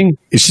looks tuning?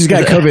 Like she's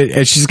got COVID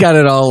and she's got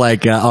it all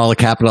like all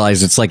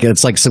capitalized. It's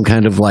like some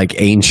kind of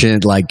like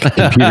ancient like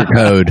computer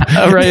code.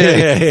 Oh,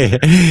 right.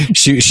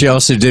 She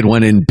also did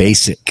one in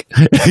BASIC.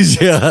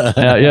 Yeah.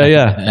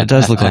 It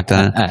does look like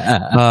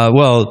that.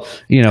 Well,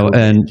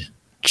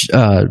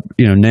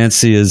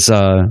 Nancy is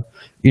a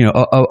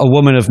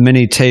woman of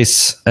many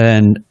tastes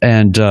and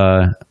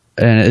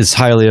is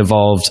highly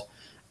evolved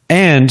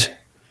and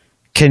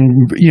can,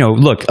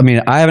 look, I mean,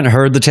 I haven't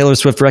heard the Taylor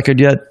Swift record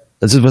yet.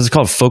 What's it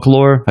called?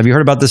 Folklore. Have you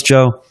heard about this,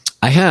 Joe?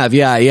 I have.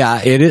 Yeah.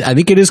 I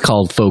think it is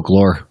called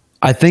Folklore.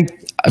 I think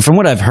from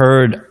what I've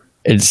heard,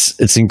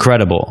 it's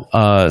incredible.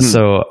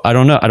 So I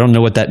don't know. I don't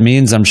know what that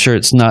means. I'm sure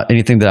it's not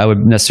anything that I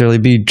would necessarily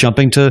be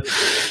jumping to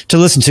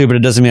listen to, but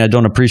it doesn't mean I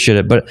don't appreciate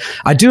it. But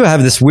I do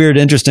have this weird,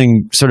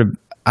 interesting sort of,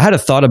 I had a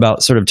thought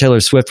about sort of Taylor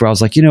Swift where I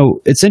was like,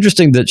 it's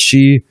interesting that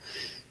she,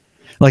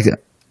 like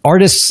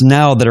artists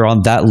now that are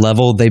on that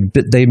level,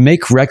 they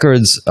make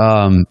records.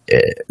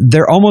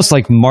 They're almost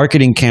like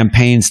marketing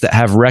campaigns that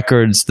have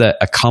records that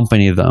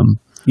accompany them.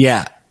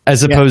 Yeah.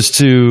 As opposed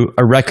to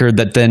a record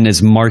that then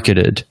is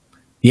marketed.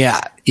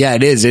 Yeah,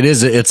 it is.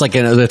 It's like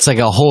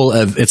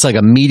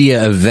a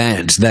media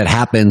event that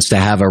happens to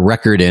have a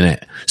record in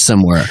it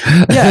somewhere.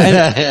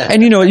 Yeah,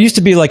 and it used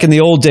to be like in the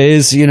old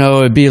days,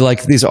 it'd be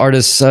like these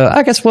artists.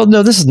 I guess. Well,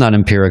 no, this is not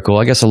empirical.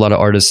 I guess a lot of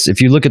artists,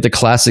 if you look at the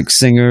classic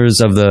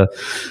singers of the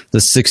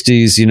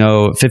 60s,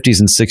 50s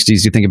and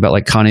 60s, you think about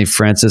like Connie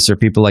Francis or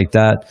people like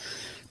that.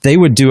 They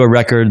would do a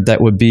record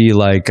that would be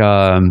like,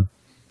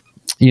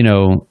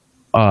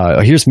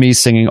 here's me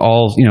singing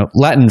all,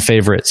 Latin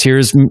favorites.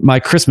 Here's my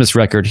Christmas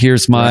record.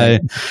 Here's my,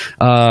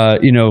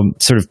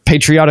 sort of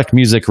patriotic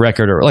music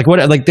record, or like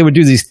they would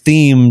do these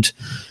themed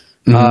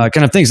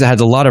kind of things that had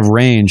a lot of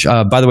range.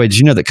 By the way, did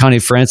you know that Connie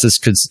Francis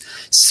could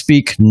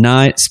speak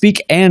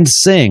and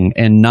sing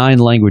in 9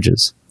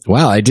 languages?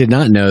 Wow, I did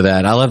not know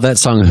that. I love that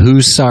song,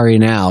 Who's Sorry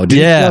Now? Did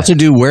you also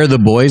do Where the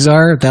Boys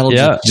Are? That'll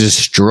just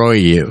destroy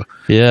you.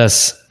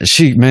 Yes. Her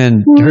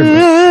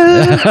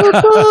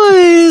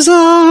boys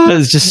are.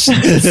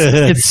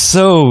 It's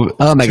so.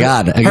 Oh my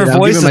God. I'm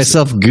giving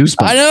myself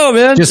goosebumps. I know,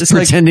 man. Just it's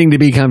pretending to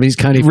be Connie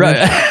Francis.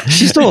 Right.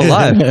 She's still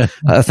alive.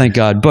 Thank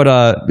God.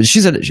 But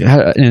she had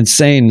an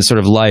insane sort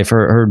of life.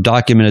 Her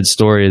documented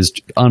story is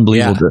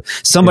unbelievable. Yeah.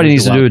 Somebody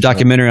needs to do a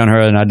documentary on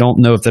her, and I don't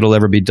know if that'll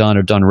ever be done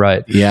or done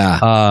right.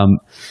 Yeah.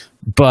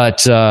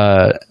 But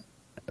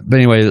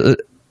anyway,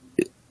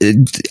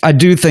 I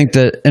do think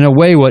that in a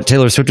way what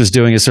Taylor Swift is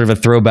doing is sort of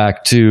a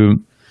throwback to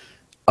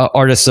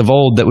artists of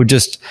old that would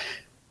just,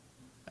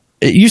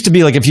 it used to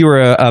be like if you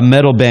were a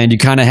metal band, you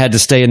kind of had to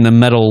stay in the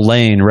metal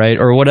lane, right?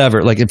 Or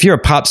whatever. Like if you're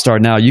a pop star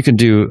now, you can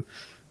do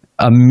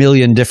a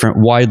million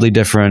widely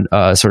different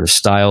sort of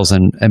styles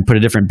and put a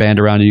different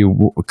band around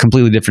you,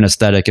 completely different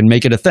aesthetic, and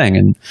make it a thing.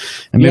 And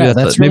maybe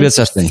maybe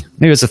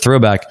it's a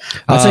throwback.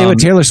 I'll tell you what,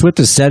 Taylor Swift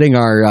is setting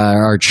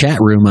our chat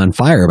room on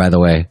fire, by the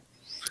way.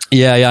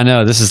 Yeah, I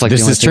know. This is like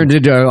this has turned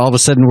into all of a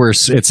sudden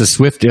it's a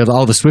Swift.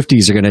 All the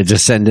Swifties are going to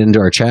descend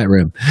into our chat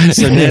room.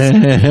 So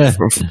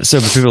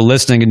for people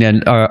listening,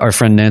 again, our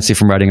friend Nancy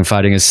from Writing and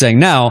Fighting is saying,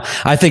 now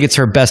I think it's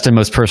her best and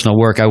most personal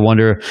work. I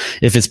wonder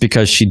if it's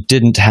because she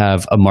didn't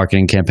have a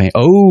marketing campaign.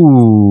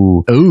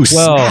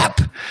 Snap!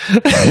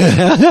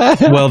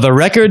 Well, the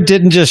record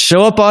didn't just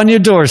show up on your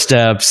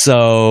doorstep,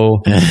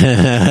 so no.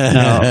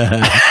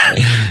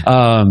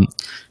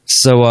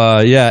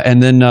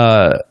 And then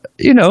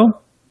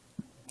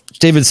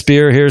David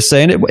Spear here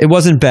saying it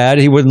wasn't bad.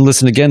 He wouldn't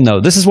listen again,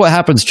 though. This is what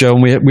happens, Joe,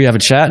 when we have a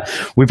chat.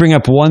 We bring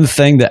up one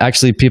thing that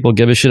actually people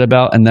give a shit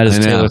about, and that is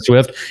Taylor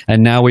Swift.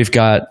 And now we've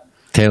got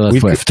Taylor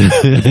Swift.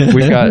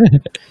 We've got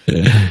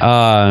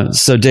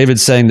so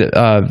David's saying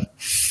that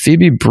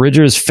Phoebe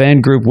Bridgers' fan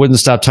group wouldn't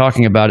stop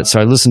talking about it,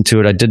 so I listened to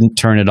it. I didn't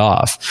turn it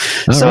off.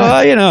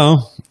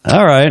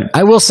 All right.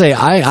 I will say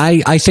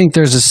I think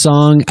there's a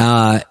song,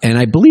 and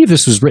I believe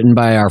this was written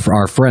by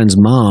our friend's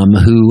mom,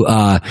 who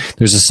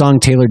there's a song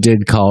Taylor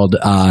did called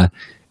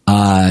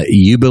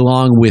You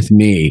Belong With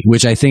Me,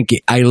 which I think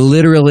I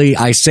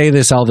say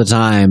this all the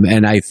time,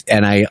 and I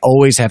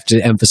always have to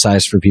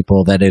emphasize for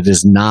people that it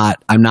is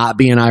not, I'm not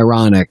being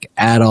ironic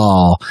at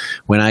all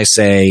when I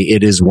say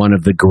it is one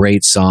of the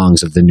great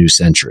songs of the new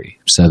century.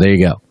 So there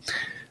you go.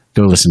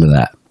 Go listen to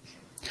that.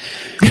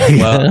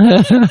 Well,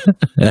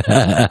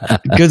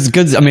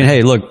 good. I mean,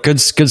 hey, look, good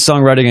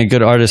songwriting and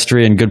good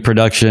artistry and good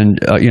production.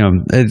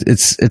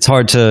 It's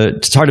hard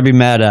to be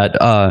mad at.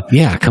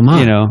 Yeah, come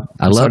on.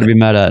 It's hard to be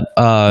mad at.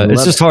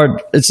 It's just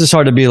hard. It's just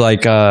hard to be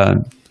like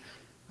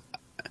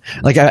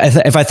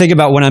if I think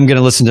about when I'm going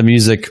to listen to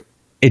music,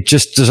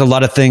 there's a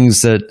lot of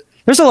things that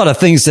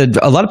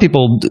a lot of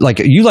people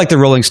like. You like the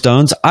Rolling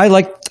Stones. I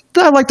like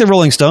the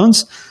Rolling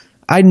Stones.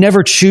 I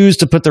never choose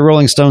to put the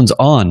Rolling Stones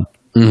on.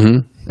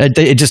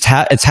 It just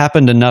it's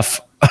happened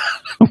enough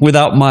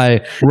without my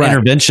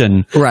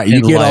intervention. Right.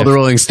 You get all the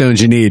Rolling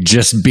Stones you need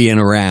just being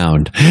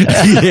around.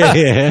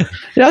 Yeah,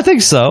 I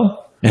think so.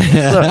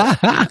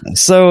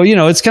 So, you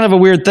know, it's kind of a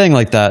weird thing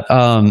like that.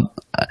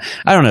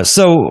 I don't know.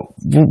 So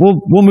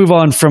we'll move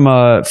on from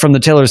the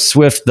Taylor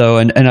Swift though,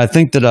 and I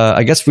think that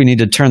I guess we need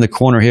to turn the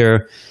corner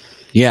here.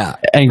 Yeah,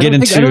 and get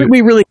into. I don't think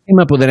we really came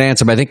up with an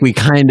answer, but I think we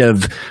kind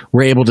of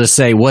were able to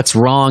say what's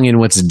wrong and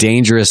what's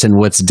dangerous and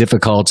what's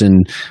difficult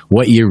and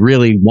what you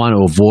really want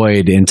to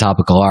avoid in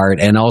topical art,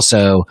 and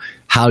also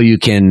how you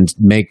can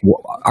make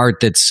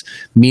art that's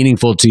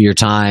meaningful to your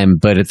time,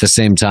 but at the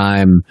same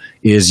time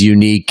is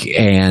unique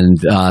and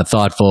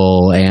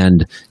thoughtful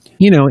and,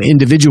 you know,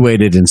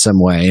 individuated in some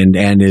way,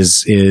 and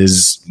is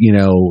you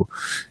know,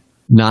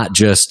 not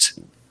just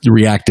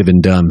reactive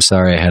and dumb.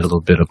 Sorry, I had a little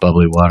bit of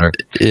bubbly water.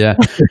 Yeah.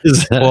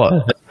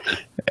 Well,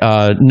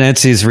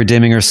 Nancy's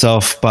redeeming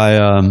herself by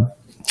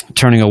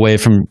turning away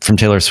from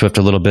Taylor Swift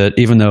a little bit,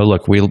 even though,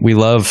 look, we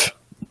love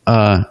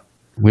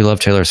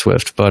Taylor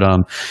Swift, but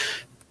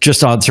just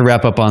to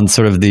wrap up on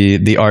sort of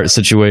the art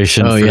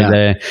situation for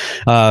today.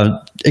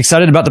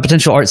 Excited about the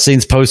potential art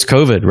scenes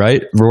post-COVID,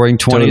 right? Roaring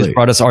 20s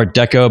brought us Art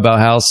Deco,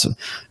 Bauhaus.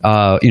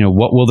 You know,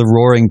 what will the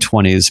Roaring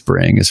 20s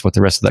bring is what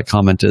the rest of that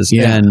comment is.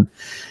 Yeah. And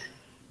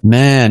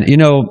man, you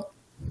know,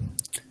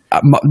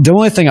 the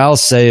only thing I'll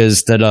say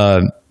is that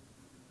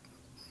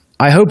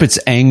I hope it's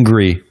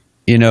angry,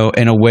 you know,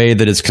 in a way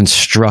that is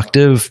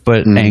constructive,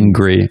 but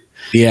angry.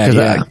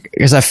 Yeah.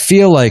 Because I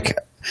feel like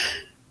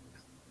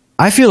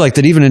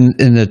that even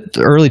in the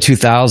early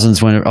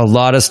 2000s, when a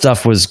lot of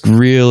stuff was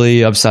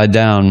really upside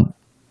down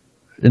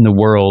in the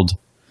world,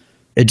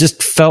 it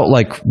just felt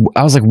like,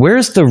 I was like,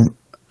 where's the...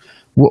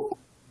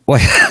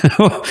 Like,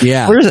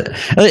 yeah, where is it?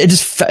 It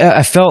just,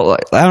 I felt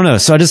like, I don't know.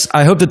 So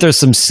I hope that there's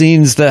some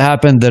scenes that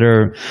happen that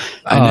are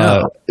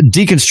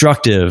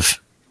deconstructive,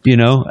 you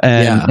know,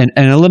 and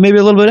maybe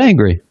a little bit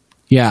angry.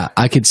 Yeah,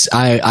 I could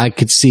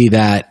see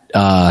that.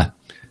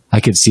 I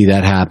could see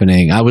that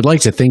happening. I would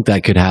like to think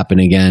that could happen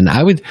again.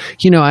 I would,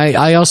 you know,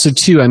 I also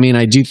too, I mean,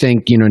 I do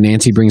think, you know,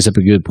 Nancy brings up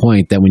a good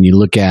point that when you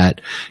look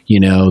at, you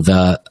know,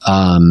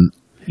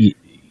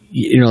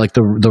 you know, like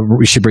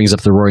she brings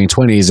up the Roaring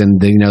 20s, and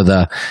you know,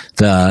 the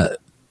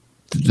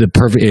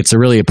perfect, it's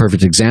really a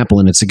perfect example,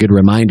 and it's a good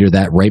reminder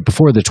that right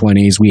before the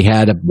 20s we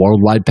had a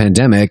worldwide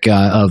pandemic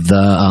of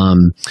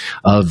the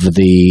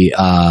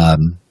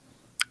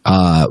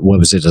what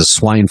was it, a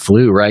swine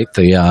flu, right?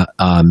 The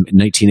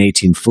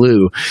 1918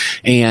 flu,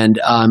 and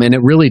it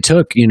really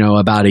took, you know,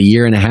 about a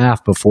year and a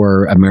half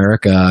before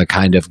America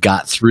kind of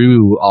got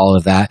through all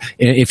of that.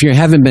 If you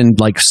haven't been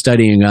like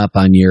studying up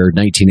on your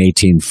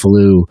 1918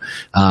 flu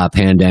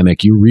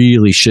pandemic, you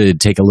really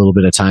should take a little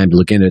bit of time to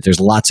look into it.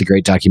 There's lots of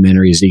great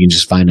documentaries that you can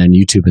just find on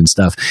YouTube and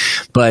stuff,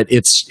 but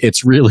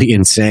it's really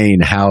insane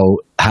how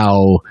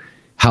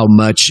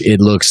much it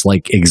looks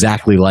like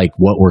exactly like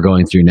what we're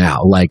going through now.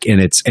 Like, and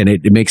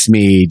it makes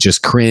me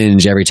just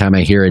cringe every time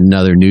I hear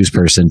another news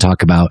person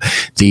talk about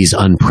these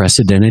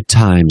unprecedented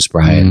times,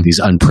 Brian, these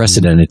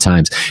unprecedented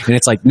times. And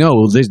it's like,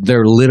 no,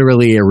 they're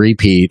literally a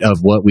repeat of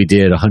what we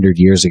did 100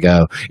 years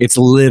ago. It's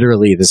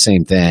literally the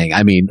same thing.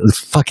 I mean,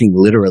 fucking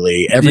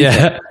literally everything.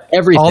 Yeah.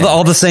 Everything.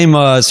 All the same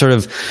sort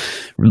of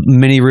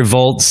mini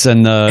revolts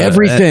and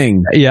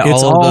everything.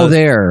 It's all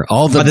there.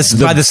 All by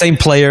the same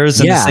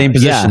players and the same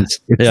positions.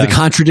 Yeah. It's the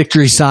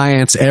contradictory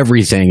science.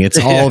 Everything. It's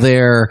all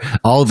there.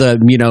 All the,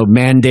 you know,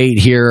 mandate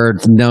here.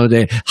 No,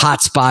 the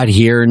hot spot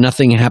here.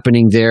 Nothing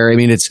happening there. I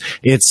mean, it's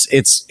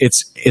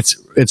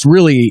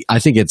really. I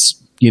think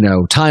it's, you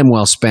know, time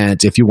well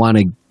spent if you want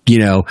to, you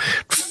know.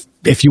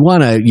 If you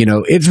want to, you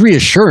know, it's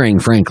reassuring,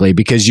 frankly,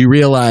 because you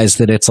realize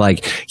that it's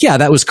like, yeah,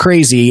 that was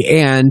crazy.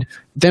 And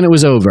then it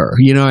was over,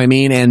 you know what I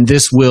mean? And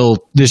this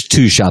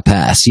too shall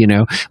pass, you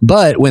know?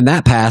 But when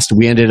that passed,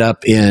 we ended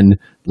up in,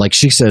 like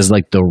she says,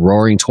 like the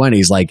Roaring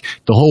 20s, like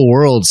the whole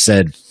world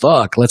said,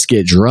 fuck, let's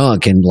get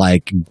drunk and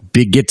like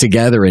get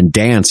together and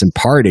dance and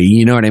party.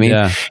 You know what I mean?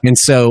 Yeah. And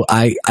so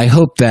I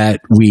hope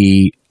that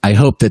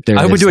there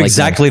I would do like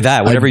exactly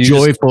that. Whatever a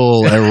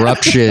joyful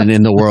eruption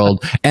in the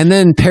world, and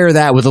then pair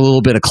that with a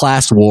little bit of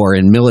class war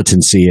and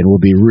militancy, and we'll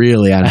be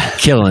really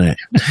killing it.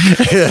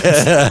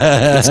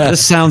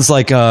 This sounds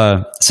like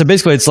so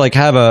basically it's like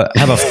have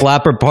a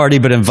flapper party,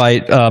 but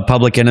invite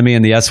Public Enemy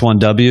and the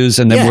S1Ws,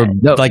 and then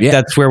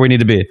that's where we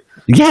need to be.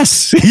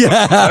 Yes.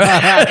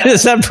 Yeah.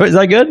 Is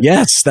that good?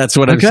 Yes, that's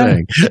what I'm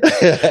saying.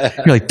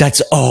 You're like,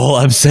 that's all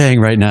I'm saying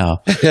right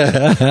now.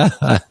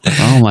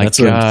 Oh my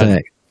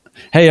God.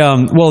 Hey,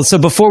 well, so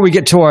before we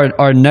get to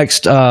our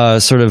next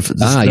sort of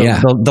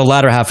the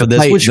latter half of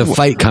this, the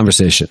fight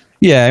conversation.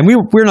 Yeah, and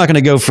we're not going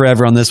to go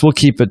forever on this. We'll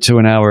keep it to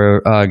an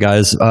hour,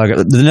 guys.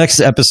 The next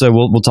episode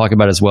we'll talk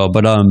about as well.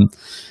 But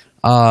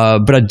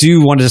I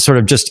do want to sort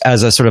of just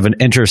as a sort of an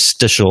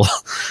interstitial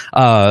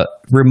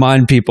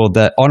remind people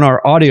that on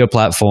our audio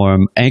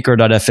platform,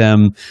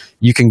 Anchor.fm,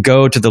 you can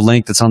go to the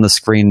link that's on the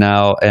screen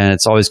now, and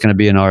it's always going to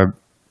be in our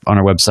on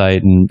our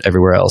website and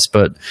everywhere else.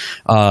 But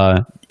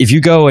if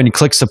you go and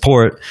click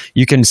support,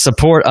 you can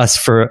support us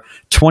for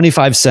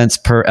 25 cents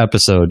per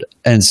episode.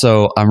 And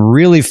so I'm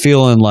really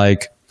feeling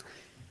like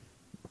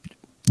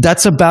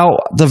that's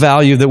about the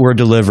value that we're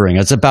delivering.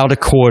 It's about a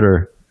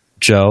quarter,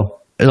 Joe.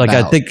 Like,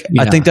 I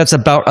think that's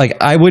about, like,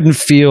 I wouldn't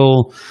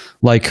feel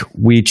like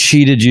we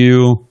cheated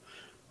you,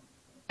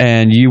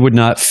 and you would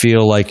not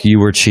feel like you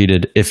were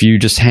cheated if you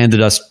just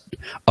handed us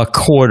a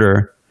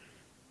quarter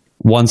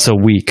once a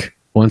week.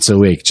 Once a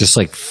week, just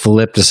like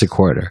flipped us a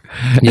quarter.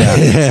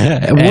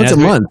 Yeah. Once a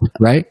month,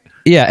 right?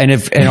 Yeah. And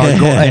our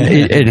goal,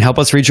 and help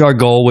us reach our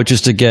goal, which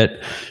is to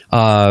get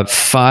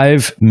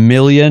 5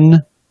 million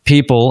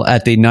people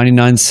at the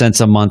 99 cents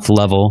a month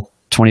level,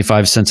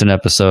 25 cents an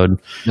episode.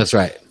 That's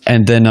right.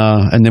 And then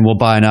we'll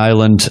buy an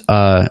island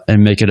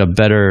and make it a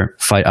better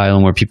fight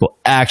island where people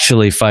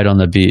actually fight on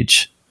the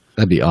beach.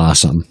 That'd be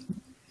awesome.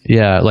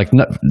 Yeah, like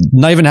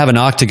not even have an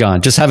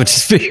octagon, just have it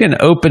just be an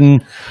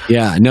open.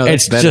 Yeah, no,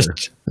 it's better.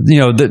 Just,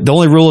 the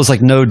only rule is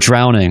like no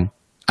drowning.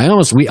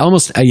 It's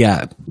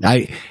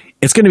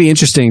going to be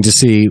interesting to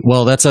see.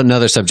 Well, that's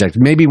another subject.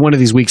 Maybe one of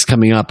these weeks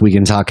coming up, we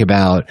can talk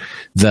about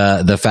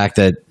the fact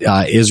that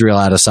Israel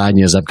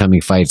Adesanya's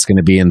upcoming fight is going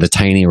to be in the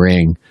tiny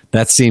ring.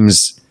 It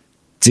seems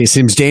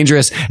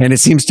dangerous, and it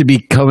seems to be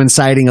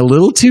coinciding a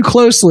little too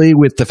closely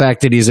with the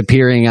fact that he's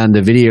appearing on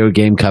the video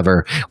game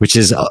cover, which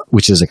is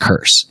a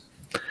curse.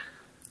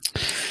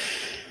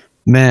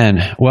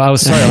 Man, well, I was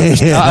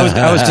sorry.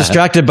 I was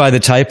distracted by the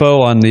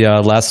typo on the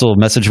last little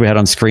message we had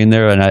on screen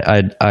there, and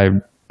I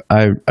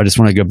just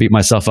want to go beat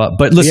myself up.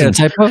 But listen,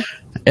 typo?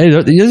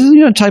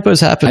 Typos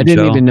happen. I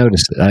didn't even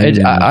notice it.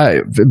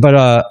 But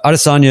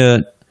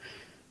Adesanya,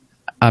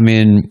 I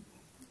mean,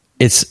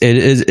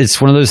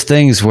 it's one of those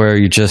things where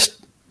you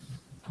just,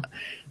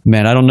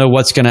 man, I don't know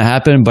what's going to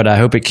happen, but I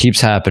hope it keeps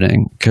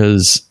happening,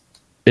 because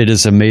it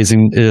is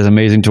amazing. It is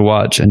amazing to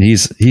watch, and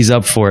he's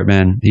up for it,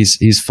 man.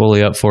 He's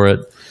fully up for it.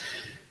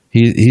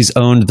 He's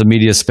owned the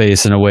media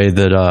space in a way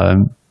that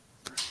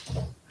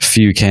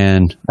few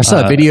can. I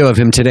saw a video of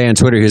him today on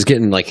Twitter. He was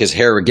getting like his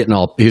hair getting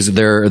all.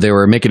 They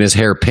were making his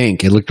hair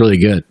pink. It looked really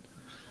good.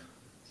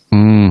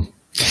 Yeah,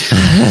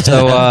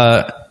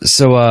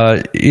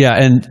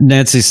 and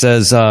Nancy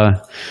says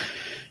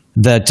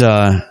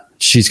that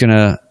she's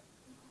gonna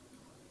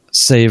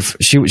save.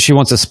 She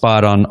wants a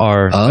spot on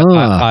our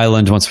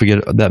island once we get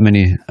that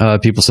many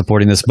people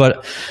supporting this.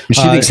 But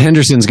she thinks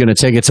Henderson's going to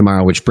take it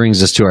tomorrow, which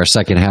brings us to our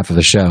second half of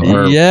the show.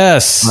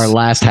 Yes, our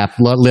last 10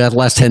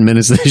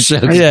 minutes of the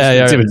show.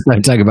 Yeah.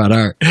 Talk about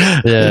art.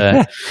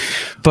 Yeah,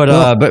 but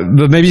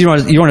maybe you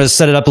want to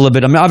set it up a little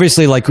bit. I mean,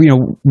 obviously, like,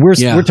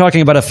 we're talking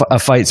about a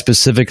fight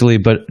specifically,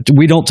 but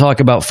we don't talk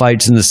about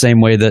fights in the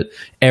same way that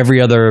every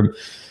other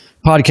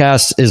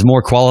podcast is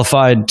more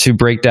qualified to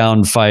break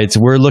down fights.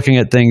 We're looking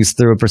at things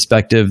through a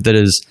perspective that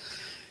is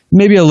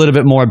maybe a little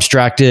bit more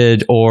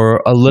abstracted,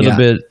 or a little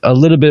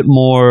bit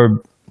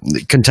more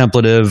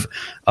contemplative.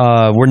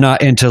 We're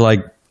not into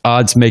like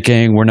odds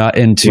making. We're not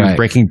into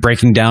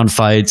breaking down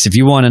fights. If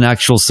you want an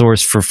actual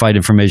source for fight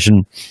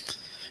information,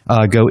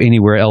 go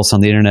anywhere else on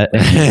the internet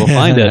and you will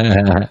find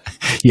it.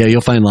 Yeah,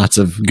 you'll find lots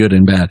of good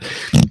and bad.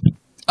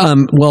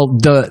 Well,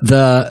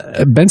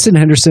 the Benson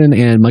Henderson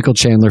and Michael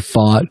Chandler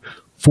fought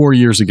 4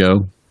 years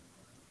ago,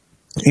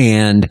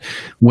 and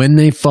when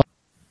they fought,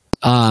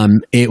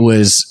 it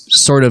was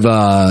sort of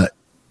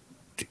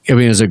it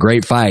was a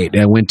great fight.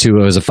 It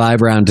was a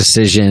 5-round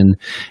decision,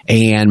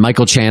 and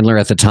Michael Chandler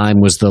at the time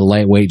was the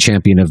lightweight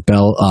champion of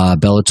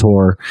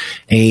Bellator,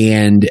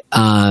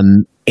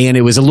 and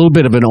it was a little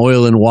bit of an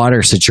oil and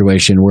water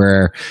situation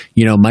where,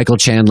 Michael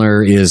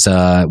Chandler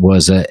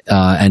was an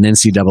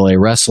NCAA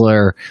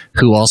wrestler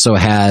who also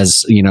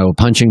has,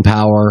 punching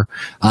power,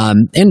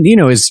 and,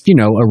 is,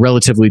 a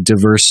relatively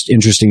diverse,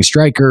 interesting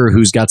striker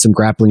who's got some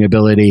grappling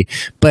ability.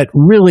 But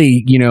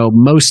really,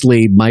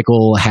 mostly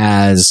Michael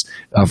has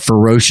a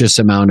ferocious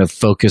amount of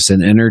focus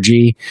and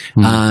energy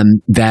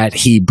that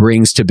he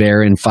brings to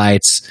bear in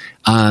fights,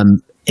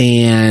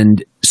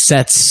 and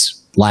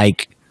sets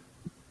like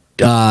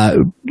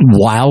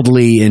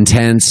wildly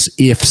intense,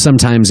 if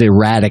sometimes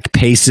erratic,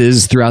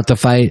 paces throughout the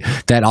fight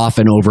that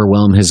often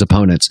overwhelm his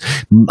opponents.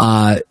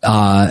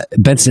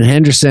 Benson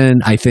Henderson,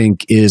 I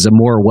think, is a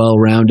more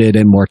well-rounded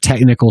and more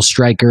technical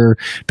striker.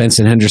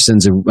 Benson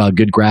Henderson's a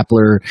good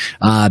grappler.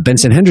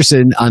 Benson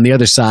Henderson, on the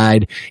other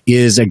side,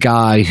 is a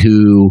guy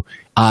who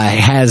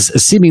has a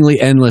seemingly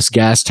endless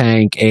gas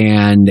tank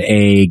and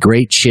a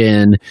great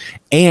chin,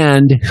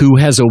 and who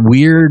has a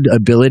weird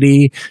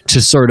ability to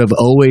sort of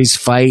always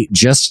fight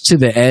just to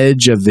the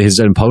edge of his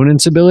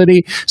opponent's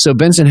ability. So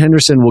Benson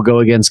Henderson will go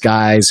against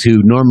guys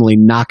who normally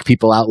knock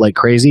people out like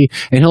crazy,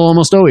 and he'll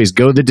almost always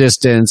go the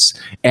distance,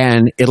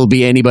 and it'll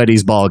be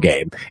anybody's ball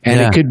game.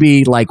 And it could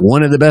be like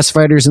one of the best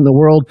fighters in the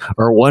world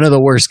or one of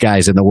the worst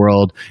guys in the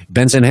world.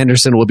 Benson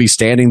Henderson will be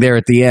standing there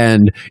at the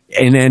end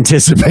in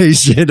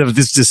anticipation of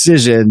this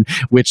decision,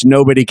 which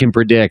nobody can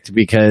predict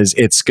because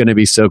it's going to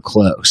be so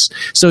close.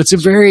 So it's a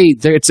very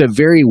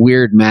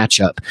weird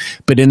matchup.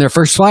 But in their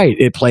first fight,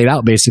 it played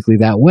out basically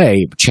that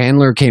way.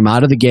 Chandler came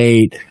out of the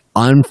gate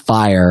on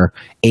fire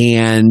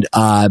and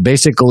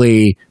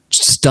basically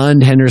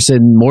stunned Henderson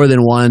more than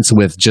once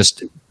with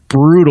just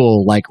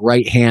brutal like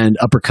right hand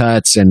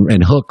uppercuts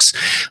and hooks.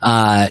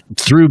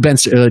 Threw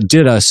Benson,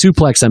 did a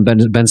suplex on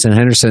Benson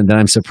Henderson that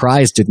I'm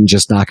surprised didn't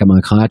just knock him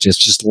unconscious,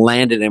 just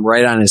landed him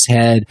right on his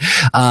head.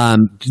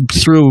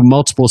 Threw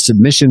multiple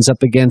submissions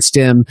up against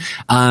him.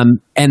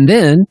 And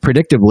then,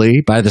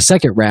 predictably, by the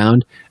second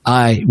round,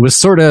 I was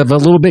sort of a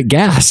little bit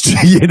gassed,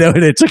 and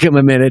it took him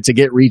a minute to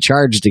get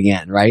recharged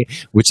again, right?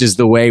 Which is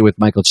the way with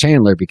Michael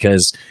Chandler,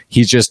 because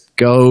he just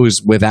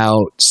goes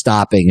without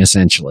stopping,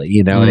 essentially,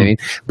 you know what I mean?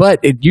 But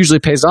it usually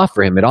pays off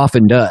for him. It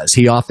often does.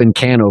 He often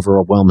can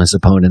overwhelm his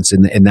opponents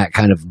in that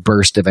kind of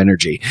burst of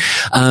energy.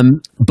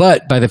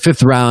 But by the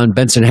fifth round,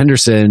 Benson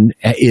Henderson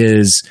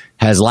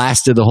has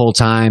lasted the whole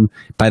time.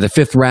 By the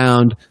fifth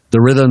round, the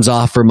rhythm's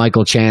off for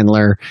Michael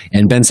Chandler,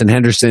 and Benson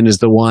Henderson is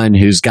the one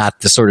who's got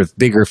the sort of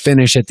bigger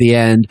finish at the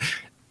end.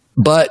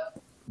 But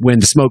when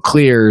the smoke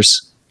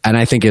clears, and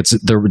I think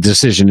the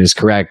decision is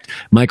correct,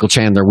 Michael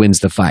Chandler wins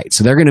the fight.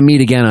 So they're going to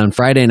meet again on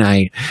Friday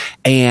night.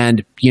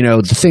 And,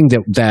 the thing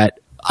that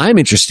I'm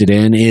interested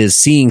in is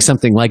seeing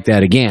something like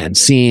that again,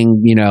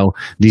 seeing,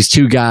 these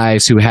two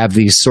guys who have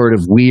these sort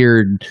of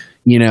weird,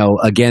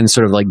 again,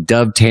 sort of like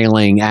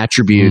dovetailing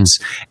attributes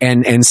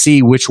and see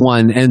which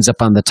one ends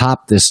up on the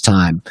top this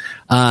time.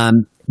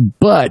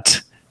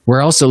 But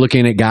we're also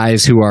looking at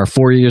guys who are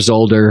 4 years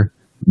older,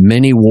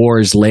 many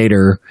wars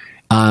later,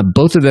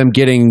 both of them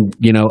getting,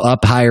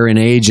 up higher in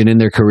age and in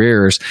their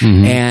careers.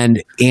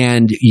 And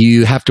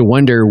you have to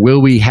wonder,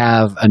 will we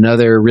have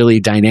another really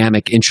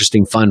dynamic,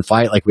 interesting, fun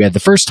fight like we had the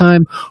first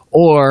time?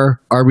 Or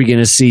are we going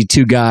to see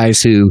two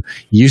guys who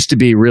used to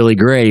be really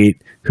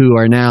great, who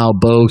are now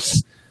both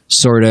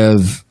sort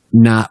of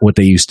not what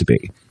they used to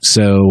be?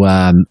 So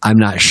I'm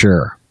not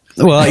sure.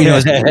 Well,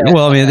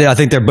 I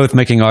think they're both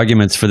making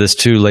arguments for this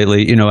too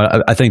lately.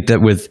 I think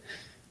that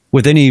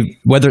with any,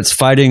 whether it's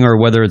fighting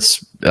or whether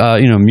it's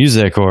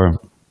music or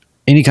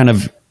any kind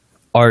of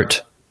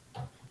art,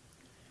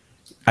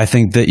 I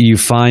think that you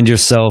find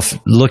yourself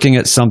looking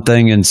at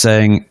something and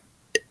saying,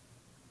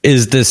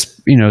 is this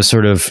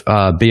sort of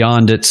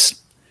beyond its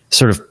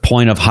sort of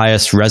point of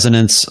highest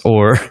resonance?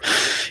 Or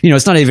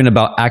it's not even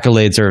about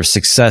accolades or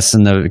success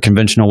in the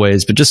conventional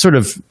ways, but just sort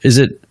of, is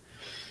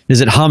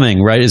it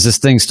humming, right? Is this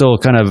thing still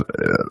kind of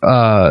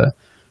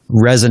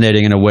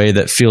resonating in a way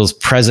that feels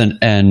present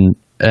and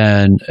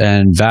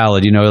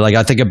valid? Like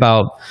I think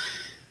about,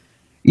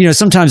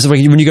 sometimes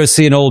when you go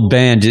see an old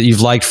band that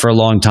you've liked for a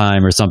long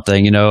time or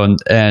something,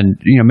 and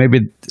maybe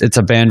it's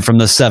a band from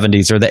the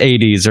 70s or the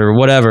 80s or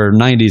whatever,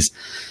 90s.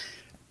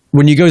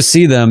 When you go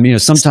see them,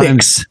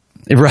 sometimes Sticks.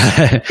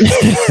 Right.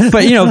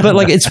 but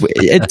like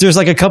there's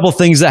like a couple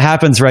things that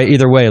happens, right?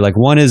 Either way, like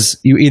one is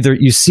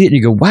you see it and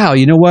you go, wow,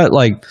 you know what?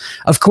 Like,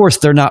 of course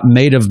they're not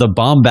made of the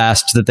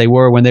bombast that they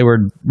were when they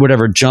were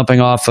whatever,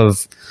 jumping off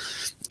of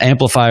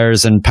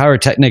amplifiers and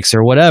pyrotechnics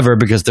or whatever,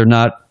 because they're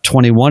not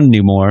 21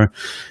 anymore.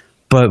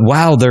 But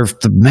wow, their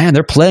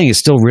playing is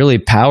still really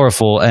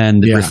powerful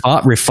and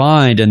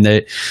refined, and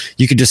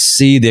you could just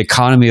see the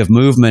economy of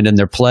movement in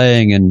their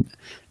playing, and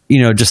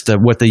just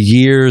what the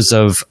years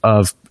of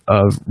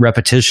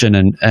repetition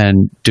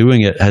and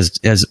doing it has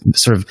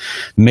sort of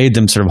made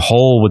them sort of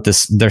whole with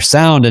their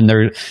sound, and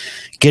they're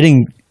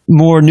getting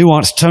more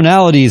nuanced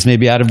tonalities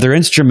maybe out of their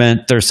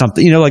instrument. There's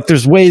something, like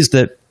there's ways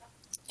that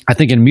I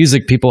think in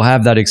music people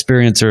have that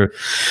experience,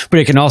 but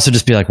it can also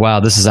just be like, wow,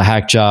 this is a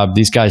hack job.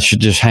 These guys should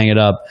just hang it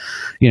up,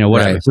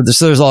 whatever. Right.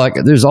 So there's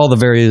all the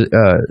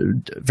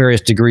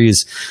various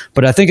degrees.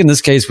 But I think in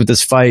this case with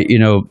this fight,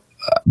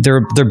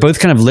 they're both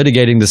kind of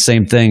litigating the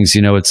same things.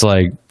 It's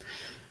like,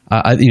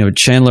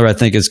 Chandler, I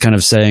think, is kind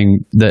of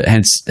saying that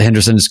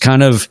Henderson is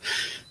kind of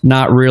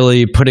not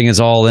really putting his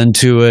all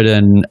into it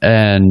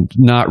and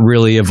not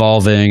really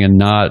evolving and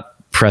not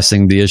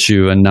pressing the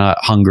issue and not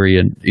hungry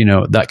and,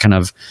 that kind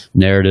of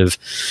narrative.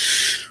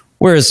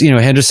 Whereas,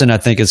 Henderson, I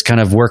think, is kind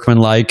of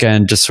workmanlike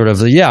and just sort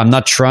of, I'm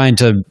not trying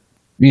to,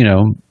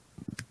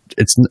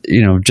 it's,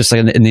 just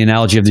like in the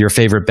analogy of your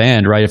favorite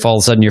band, right? If all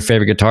of a sudden your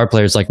favorite guitar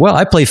player is like, well,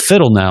 I play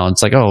fiddle now. And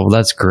it's like, oh,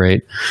 that's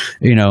great.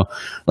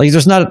 Like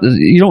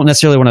you don't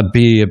necessarily want to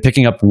be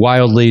picking up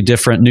wildly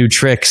different new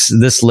tricks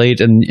this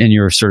late in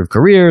your sort of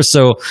career.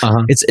 So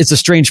it's a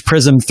strange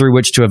prism through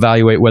which to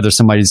evaluate whether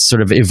somebody's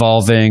sort of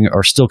evolving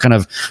or still kind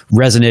of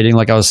resonating,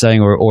 like I was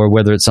saying, or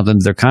whether it's something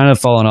that they're kind of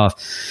falling off.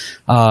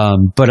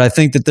 But I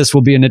think that this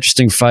will be an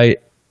interesting fight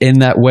in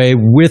that way,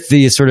 with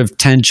the sort of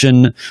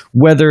tension,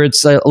 whether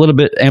it's a little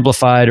bit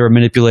amplified or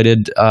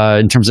manipulated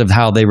in terms of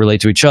how they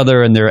relate to each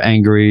other and their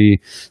angry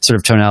sort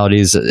of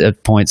tonalities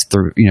at points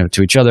through,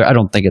 to each other. I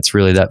don't think it's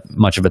really that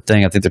much of a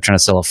thing. I think they're trying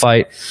to sell a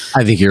fight.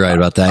 I think you're right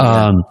about that.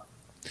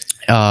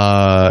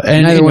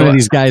 And neither one of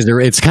these guys are.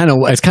 It's kind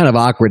of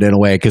awkward in a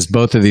way because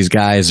both of these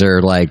guys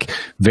are like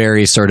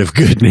very sort of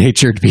good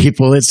natured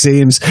people. It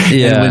seems.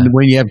 Yeah. And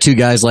when you have two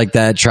guys like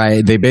that,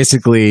 they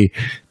basically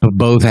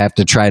both have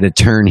to try to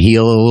turn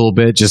heel a little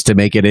bit just to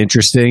make it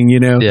interesting, you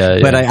know. Yeah.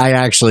 But I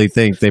actually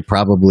think they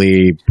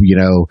probably, you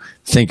know,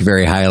 think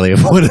very highly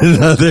of one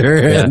another,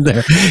 and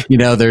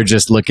they're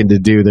just looking to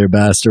do their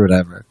best or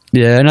whatever.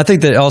 Yeah, and I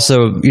think that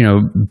also, you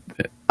know,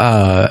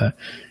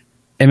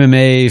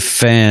 MMA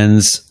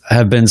fans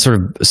have been sort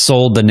of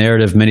sold the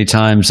narrative many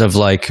times of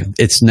like,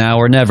 it's now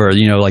or never,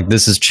 you know, like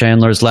this is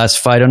Chandler's last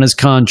fight on his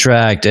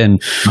contract.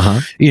 And,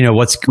 you know,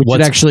 what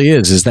it actually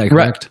is that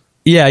correct? Right.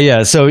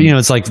 Yeah. So, you know,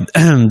 it's like,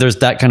 there's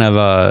that kind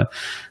of,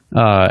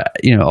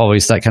 you know,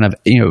 always that kind of,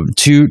 you know,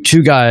 two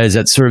guys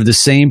at sort of the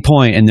same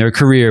point in their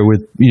career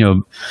with, you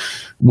know,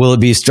 will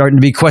it be starting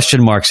to be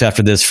question marks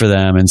after this for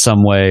them in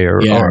some way or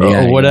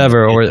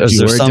whatever, or is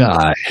there some,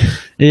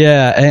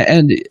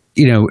 and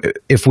you know,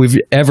 if we've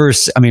ever,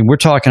 I mean, we're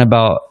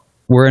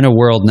in a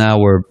world now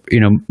where, you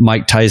know,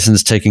 Mike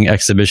Tyson's taking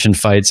exhibition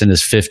fights in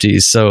his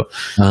 50s. So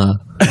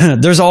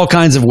there's all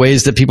kinds of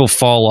ways that people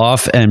fall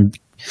off and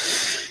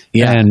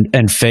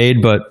fade.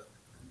 But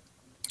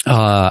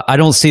I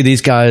don't see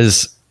these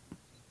guys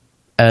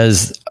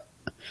as,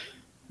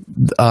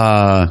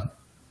 I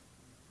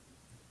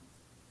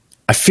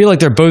feel like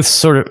they're both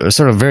sort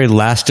of very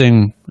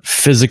lasting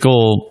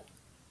physical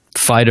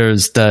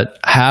fighters that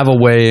have a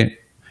way,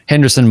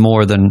 Henderson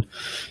more than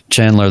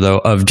Chandler though,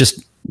 of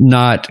just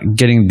not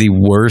getting the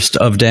worst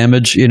of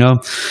damage, you know,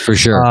 for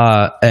sure.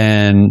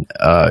 And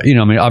you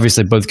know, I mean,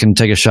 obviously both can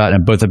take a shot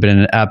and both have been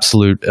in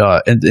absolute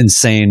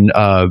insane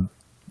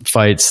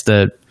fights,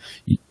 that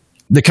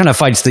the kind of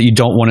fights that you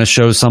don't want to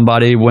show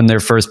somebody when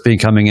they're first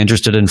becoming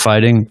interested in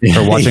fighting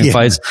or watching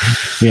fights.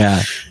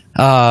 Yeah.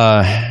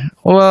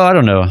 Well, I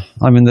don't know.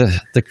 I mean,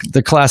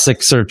 the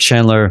classic sort of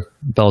Chandler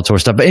Bellator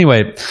stuff. But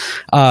anyway,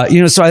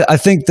 you know, so I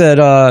think that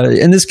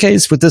in this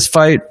case with this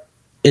fight,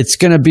 it's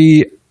going to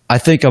be, I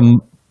think,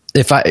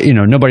 if I, you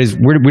know,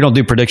 we don't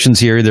do predictions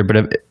here either,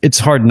 but it's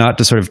hard not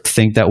to sort of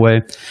think that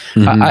way.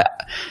 Mm-hmm.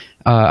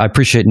 I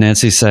appreciate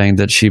Nancy saying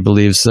that she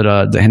believes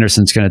that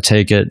Henderson's going to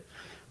take it.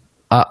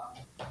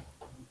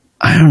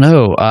 I don't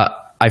know.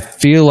 I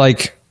feel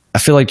like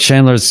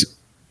Chandler's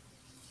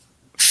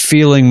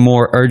feeling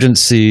more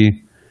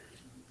urgency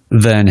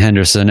than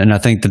Henderson, and I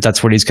think that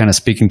that's what he's kind of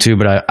speaking to.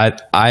 But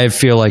I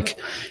feel like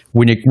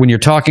when you're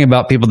talking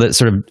about people that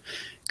sort of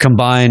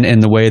combine in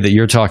the way that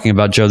you're talking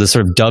about, Joe, this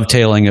sort of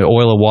dovetailing,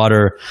 oil of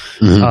water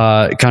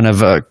kind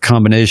of a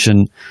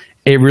combination,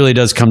 it really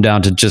does come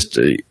down to just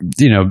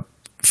you know,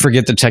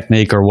 forget the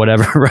technique or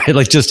whatever, right?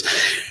 Like just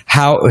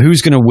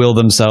who's going to will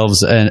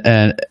themselves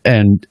and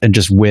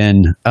just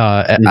win.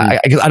 I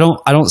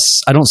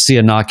don't see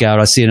a knockout.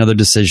 I see another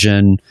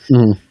decision,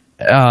 and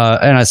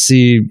I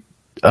see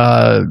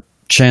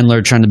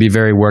Chandler trying to be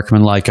very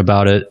workmanlike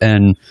about it.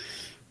 And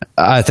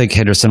I think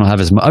Henderson will have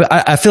his.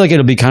 I feel like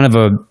it'll be kind of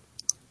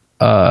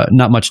a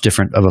not much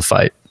different of a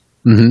fight.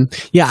 Mm-hmm.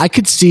 Yeah, I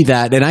could see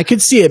that, and I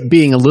could see it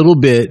being a little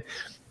bit.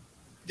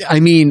 I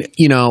mean,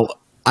 you know,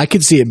 I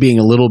could see it being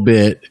a little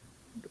bit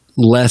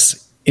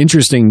less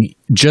interesting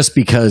just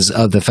because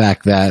of the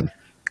fact that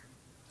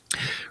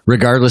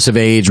regardless of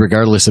age,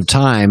 regardless of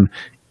time,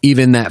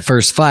 even that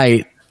first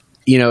fight,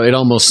 you know, it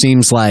almost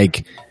seems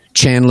like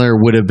Chandler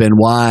would have been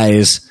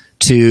wise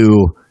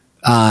to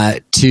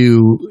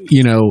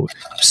you know,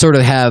 sort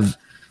of have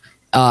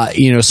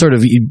you know, sort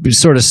of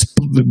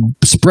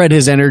spread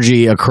his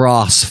energy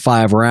across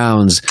 5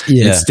 rounds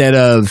instead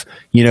of,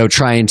 you know,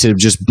 trying to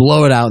just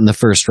blow it out in the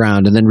first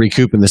round and then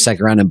recoup in the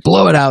second round and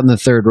blow it out in the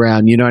third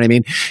round. You know what I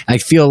mean? I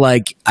feel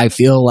like,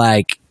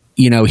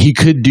 you know, he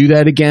could do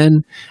that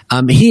again.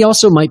 He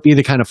also might be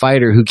the kind of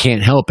fighter who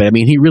can't help it. I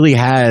mean, he really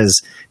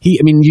has,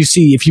 I mean, you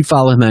see, if you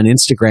follow him on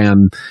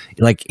Instagram,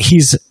 like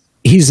he's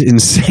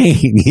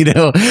insane, you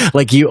know,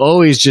 like you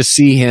always just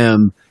see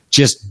him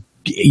just,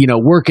 you know,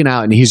 working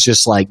out, and he's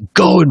just like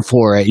going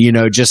for it, you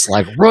know, just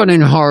like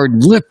running hard,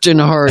 lifting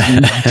hard,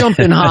 and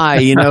jumping high,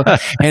 you know,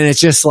 and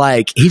it's just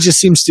like he just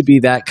seems to be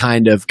that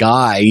kind of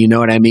guy, you know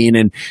what I mean?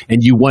 And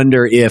you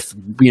wonder if,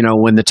 you know,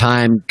 when the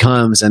time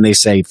comes and they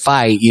say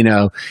fight, you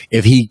know,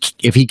 if he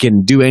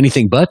can do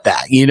anything but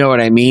that, you know what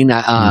I mean?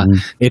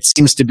 It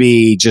seems to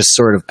be just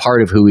sort of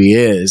part of who he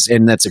is,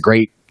 and that's a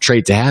great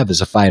trait to have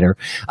as a fighter.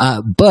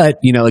 But,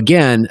 you know,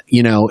 again,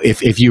 you know,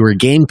 if you were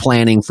game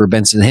planning for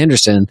Benson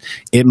Henderson,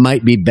 it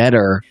might be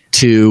better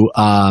to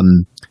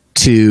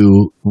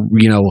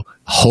you know,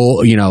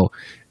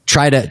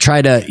 try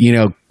to, you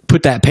know,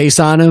 put that pace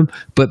on him,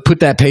 but put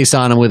that pace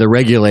on him with a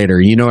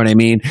regulator. You know what I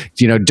mean?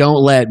 You know, don't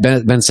let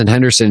Benson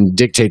Henderson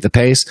dictate the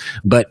pace,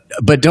 but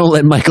don't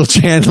let Michael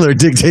Chandler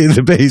dictate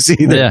the pace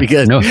either,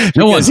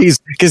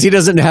 because he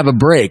doesn't have a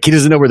break. He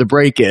doesn't know where the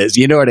break is.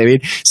 You know what I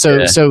mean?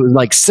 So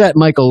like set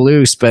Michael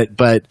loose, but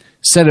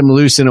set him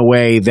loose in a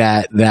way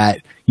that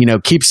you know,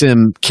 keeps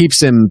him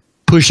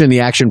pushing the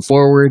action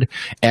forward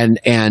and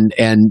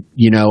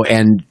you know,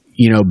 and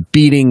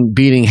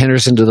beating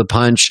Henderson to the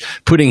punch,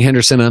 putting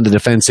Henderson on the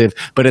defensive,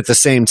 but at the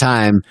same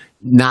time,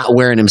 not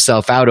wearing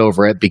himself out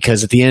over it,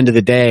 because at the end of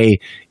the day,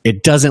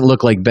 it doesn't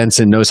look like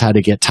Benson knows how to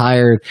get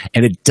tired,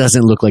 and it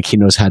doesn't look like he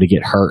knows how to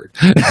get hurt.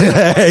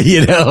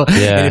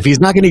 Yeah. And if he's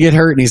not going to get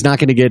hurt and he's not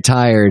going to get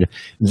tired,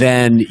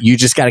 then you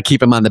just got to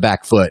keep him on the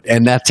back foot.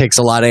 And that takes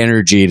a lot of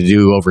energy to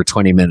do over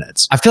 20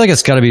 minutes. I feel like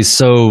it's got to be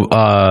so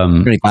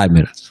 25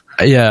 minutes.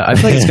 Yeah, I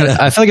feel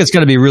like it's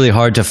going to be really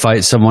hard to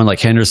fight someone like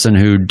Henderson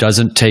who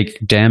doesn't take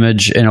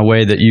damage in a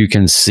way that you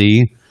can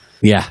see.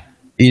 Yeah.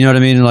 You know what I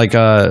mean? Like,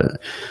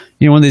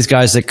 one of these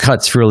guys that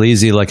cuts real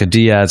easy, like a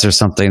Diaz or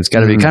something. It's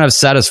got to be kind of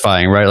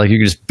satisfying, right? Like you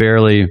can just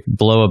barely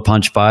blow a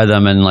punch by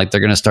them, and like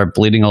they're going to start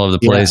bleeding all over the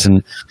place,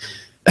 and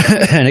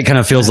it kind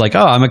of feels like,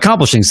 oh, I'm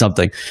accomplishing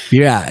something.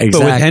 Yeah, exactly.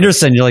 But with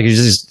Henderson, you're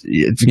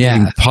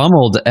getting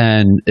pummeled,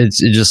 and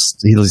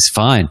he's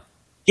fine.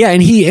 Yeah,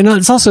 and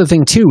it's also a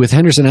thing too with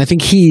Henderson. I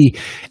think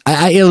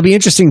it'll be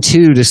interesting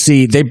too to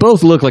see. They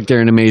both look like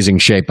they're in amazing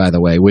shape, by the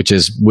way, which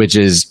is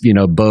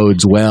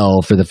bodes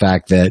well for the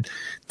fact that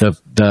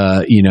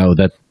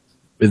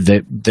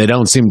they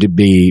don't seem to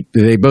be.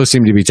 They both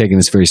seem to be taking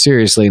this very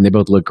seriously, and they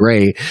both look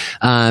great,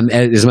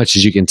 as much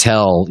as you can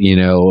tell,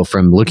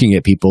 from looking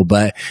at people.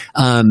 But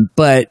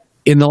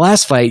in the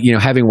last fight,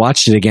 having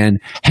watched it again,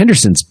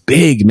 Henderson's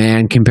big,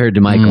 man, compared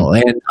to Michael,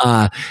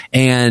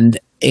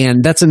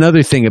 and that's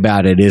another thing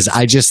about it is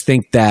I just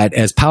think that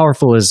as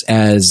powerful as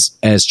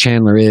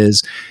Chandler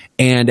is,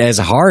 and as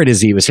hard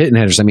as he was hitting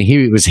Henderson, I mean,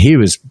 he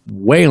was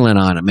wailing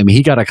on him. I mean,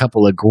 he got a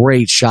couple of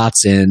great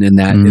shots in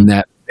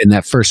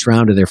that first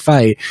round of their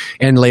fight,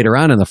 and later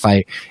on in the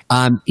fight,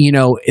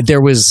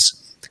 there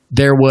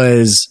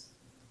was.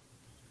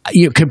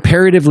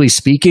 Comparatively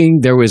speaking,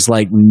 there was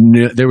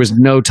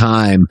no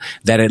time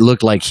that it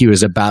looked like he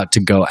was about to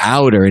go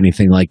out or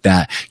anything like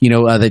that.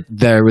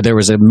 There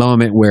was a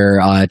moment where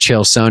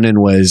Chael Sonnen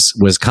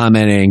was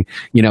commenting,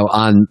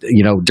 on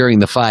during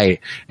the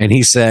fight, and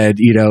he said,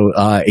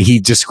 he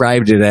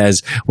described it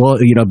as, well,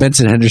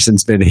 Benson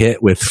Henderson's been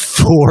hit with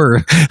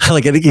 4,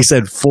 like I think he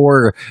said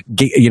 4,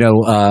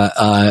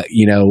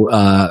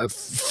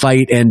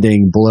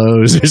 fight-ending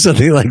blows or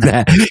something like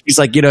that. He's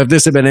like, if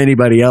this had been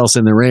anybody else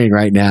in the ring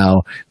right now,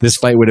 this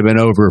fight would have been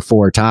over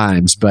 4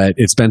 times, but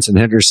it's Benson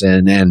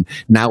Henderson, and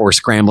now we're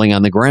scrambling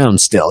on the ground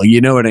still.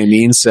 You know what I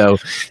mean? So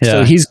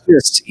he's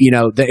just,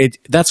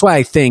 that's why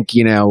I think,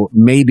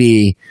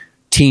 maybe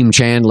Team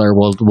Chandler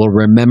will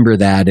remember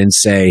that and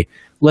say,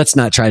 let's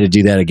not try to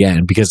do that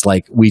again, because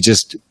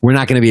we're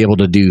not going to be able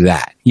to do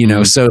that,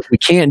 So if we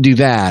can't do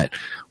that,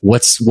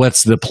 what's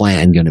the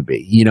plan going to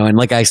be? And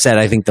like I said,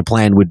 I think the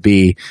plan would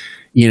be,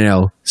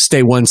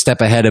 stay one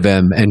step ahead of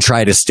him and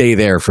try to stay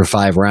there for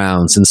 5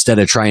 rounds instead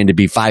of trying to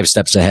be 5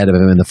 steps ahead of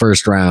him in the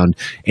first round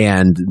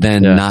and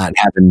then not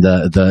having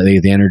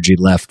the energy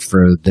left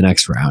for the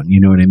next round. You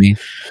know what I mean?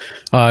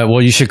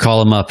 Well, you should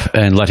call him up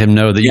and let him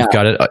know that you've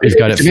got it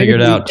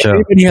figured out. If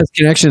anybody has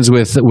connections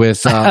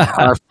with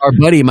our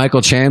buddy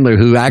Michael Chandler,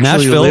 who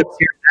actually lives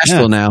here in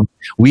Nashville now.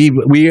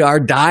 We are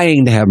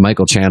dying to have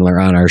Michael Chandler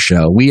on our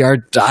show. We are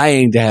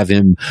dying to have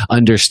him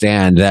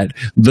understand that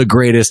the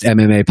greatest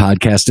MMA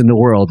podcast in the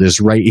world is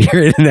right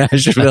here in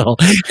Nashville,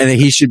 and that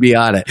he should be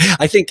on it.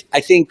 I think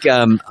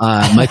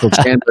Michael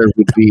Chandler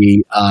would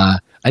be.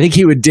 I think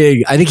he would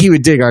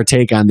dig our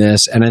take on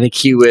this, and I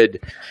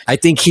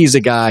think he's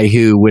a guy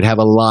who would have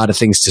a lot of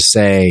things to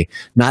say,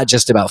 not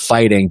just about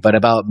fighting, but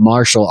about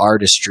martial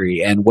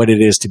artistry and what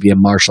it is to be a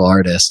martial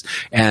artist.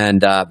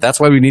 And that's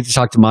why we need to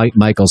talk to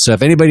Michael. So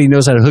if anybody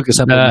knows how to hook us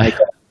up with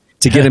Michael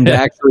to get him to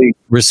actually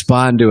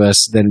respond to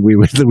us, then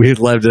we'd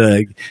love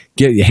to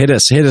hit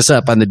us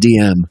up on the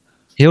DM.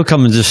 He'll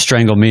come and just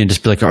strangle me and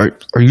just be like, are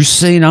you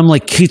saying I'm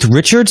like Keith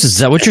Richards? Is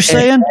that what you're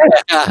saying?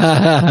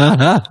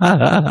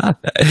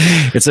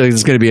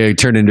 It's going to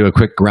turn into a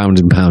quick ground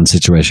and pound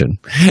situation.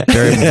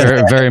 Very,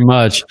 very, very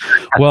much.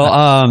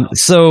 Well,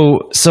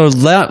 so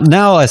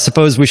now I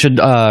suppose we should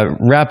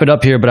wrap it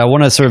up here, but I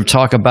want to sort of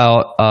talk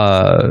about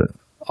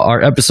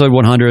our episode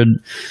 100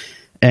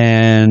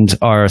 and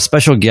our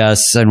special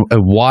guests and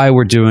why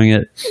we're doing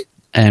it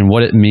and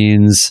what it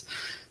means.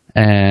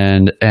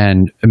 And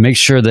make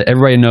sure that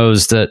everybody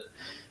knows that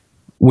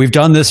we've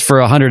done this for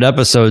 100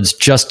 episodes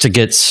just to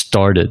get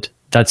started.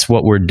 That's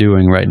what we're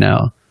doing right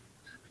now.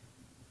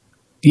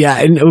 Yeah,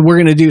 and we're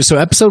going to do so.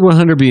 Episode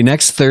 100 will be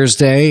next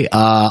Thursday,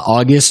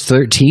 August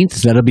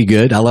 13th. That'll be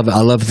good. I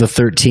love the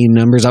 13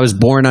 numbers. I was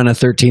born on a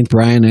 13th,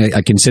 Brian.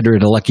 I consider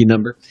it a lucky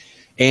number.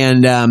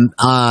 And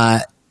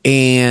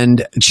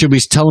should we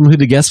tell them who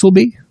the guest will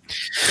be?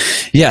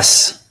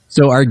 Yes.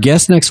 So our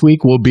guest next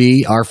week will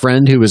be our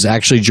friend who is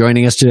actually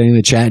joining us today in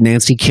the chat,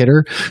 Nancy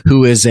Kidder,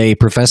 who is a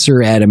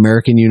professor at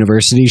American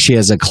University. She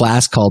has a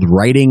class called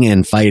Writing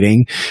and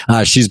Fighting.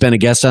 She's been a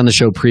guest on the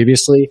show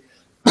previously.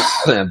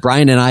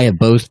 Brian and I have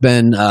both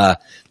been,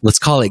 let's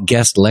call it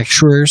guest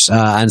lecturers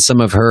on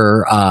some of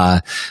her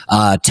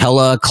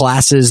tele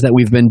classes that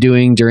we've been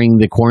doing during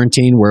the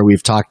quarantine, where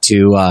we've talked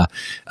to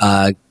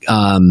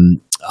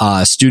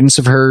students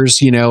of hers,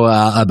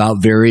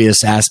 about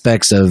various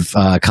aspects of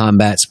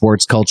combat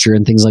sports culture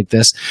and things like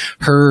this.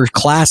 Her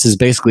class is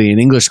basically an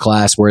English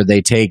class where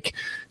they take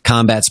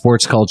combat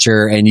sports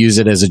culture and use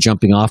it as a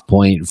jumping off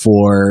point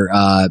for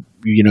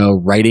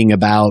writing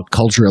about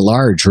culture at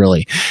large,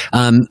 really.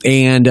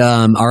 And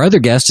our other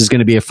guest is going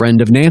to be a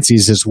friend of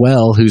Nancy's as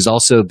well, who's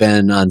also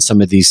been on some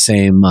of these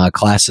same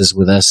classes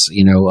with us,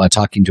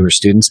 talking to her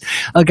students.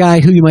 A guy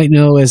who you might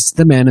know as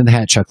the Man in the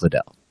Hat, Chuck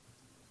Liddell.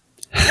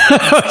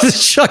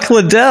 Chuck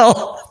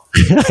Liddell.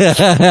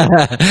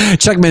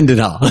 Chuck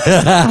Mindenhall.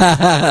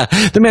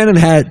 The Man in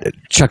the Hat,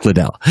 Chuck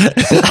Liddell.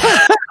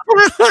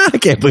 I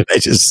can't believe I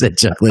just said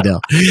Chuck Liddell.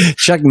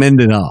 Chuck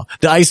Mindenhall.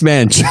 The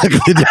Iceman, Chuck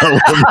Liddell.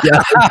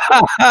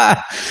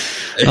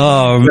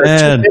 Oh, man.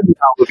 Chuck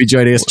Mindenhall will be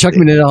joining us. Chuck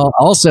Mindenhall,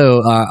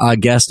 also a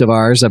guest of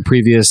ours, a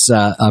previous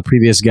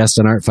guest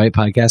on Art Fight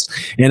Podcast.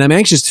 And I'm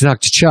anxious to talk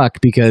to Chuck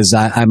because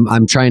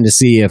I'm trying to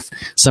see if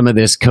some of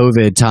this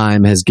COVID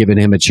time has given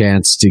him a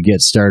chance to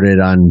get started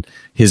on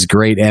his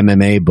great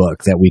MMA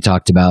book that we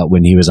talked about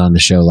when he was on the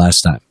show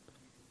last time.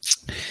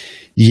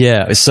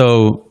 Yeah.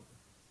 So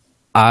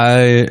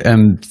I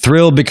am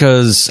thrilled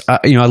because I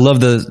love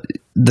the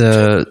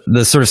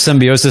sort of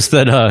symbiosis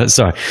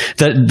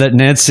that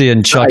Nancy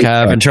and Chuck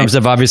have in terms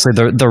of obviously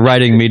the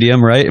writing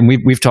medium, right? And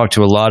we've talked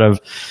to a lot of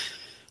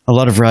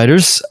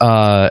writers,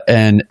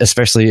 and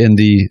especially in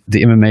the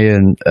MMA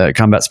and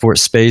combat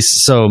sports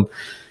space. So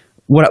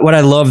what I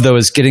love though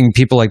is getting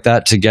people like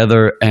that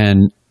together,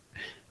 and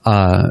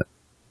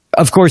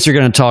of course you're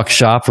going to talk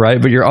shop,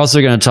 right? But you're also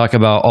going to talk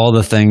about all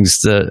the things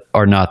that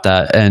are not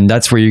that. And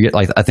that's where you get,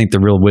 like, I think the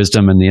real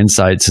wisdom and the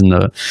insights and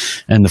the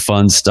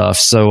fun stuff.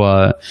 So,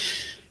 I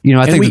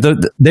think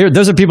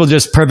those are people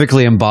just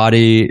perfectly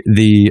embody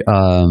the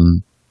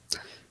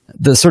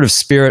sort of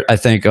spirit, I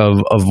think,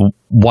 of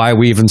why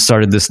we even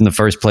started this in the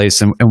first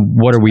place and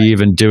what are we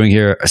even doing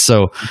here.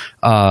 So,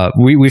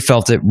 we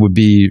felt it would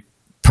be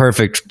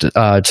perfect,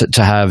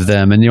 to have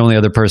them. And the only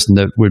other person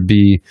that would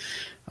be,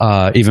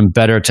 even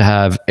better to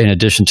have in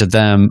addition to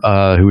them,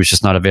 who was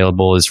just not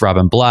available, is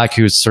Robin Black,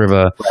 who's sort of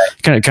a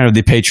kind of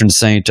the patron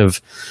saint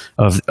of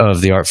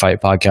the Art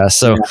Fight Podcast.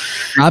 So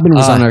Robin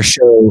was on our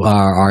show,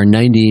 our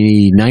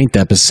 99th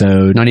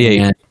episode,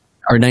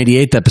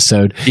 98th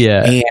episode.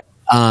 Yeah.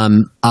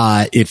 And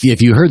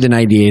if you heard the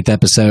 98th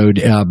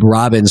episode,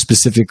 Robin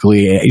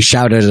specifically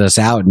shouted us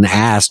out and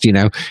asked,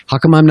 how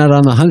come I'm not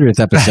on the 100th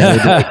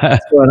episode? Like,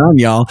 what's going on,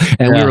 y'all?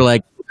 And we were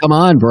like, come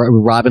on,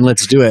 Robin,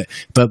 let's do it.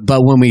 But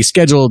when we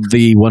scheduled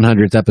the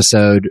 100th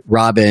episode,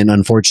 Robin,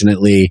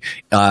 unfortunately,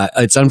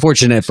 it's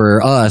unfortunate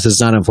for us. It's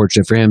not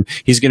unfortunate for him.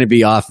 He's going to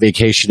be off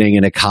vacationing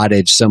in a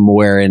cottage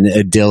somewhere in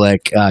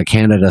idyllic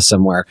Canada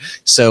somewhere.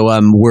 So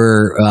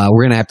we're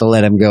going to have to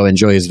let him go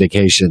enjoy his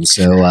vacation.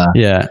 So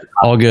yeah,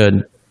 all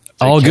good.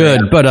 All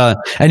good. But,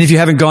 and if you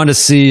haven't gone to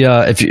see,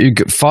 if you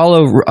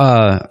follow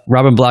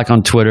Robin Black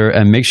on Twitter,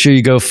 and make sure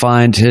you go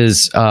find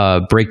his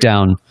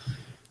breakdown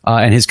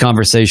and his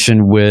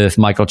conversation with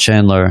Michael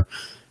Chandler.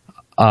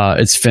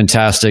 It's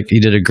fantastic.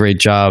 He did a great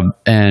job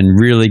and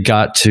really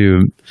got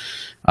to,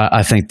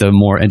 I think, the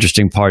more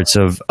interesting parts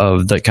of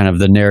the kind of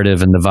the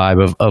narrative and the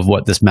vibe of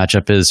what this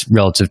matchup is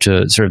relative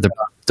to sort of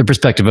the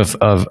perspective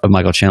of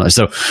Michael Chandler.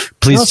 So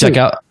please check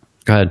out.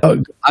 Go ahead. I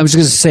was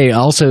going to say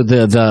also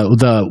the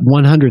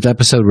 100th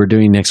episode we're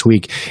doing next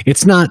week.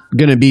 It's not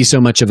going to be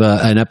so much of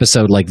an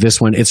episode like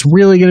this one. It's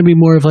really going to be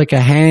more of like a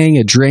hang,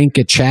 a drink,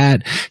 a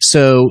chat.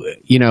 So,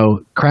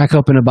 crack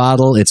open a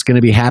bottle. It's going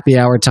to be happy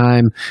hour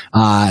time.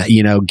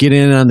 Get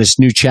in on this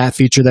new chat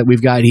feature that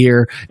we've got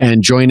here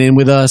and join in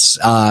with us.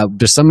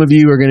 Some of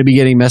you are going to be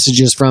getting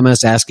messages from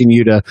us asking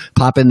you to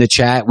pop in the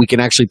chat. We can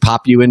actually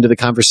pop you into the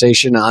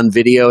conversation on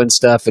video and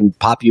stuff and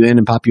pop you in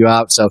and pop you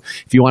out. So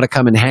if you want to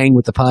come and hang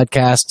with the podcast,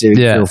 or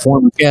you're a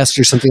former guest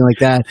or something like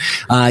that,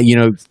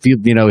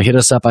 hit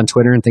us up on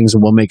Twitter and things,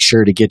 and we'll make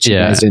sure to get you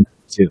guys in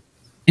too.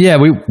 Yeah,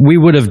 we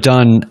would have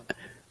done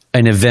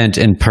an event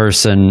in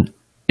person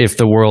if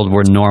the world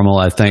were normal,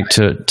 I think,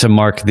 to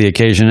mark the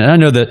occasion. And I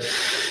know that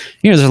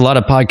there's a lot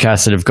of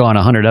podcasts that have gone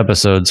 100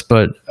 episodes,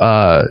 but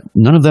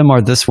none of them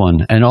are this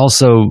one. And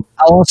also,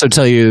 I'll also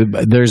tell you,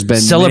 there's been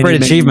celebrate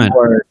many achievement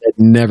that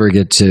never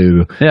get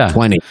to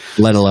 20,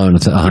 let alone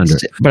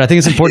 100. But I think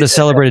it's important to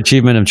celebrate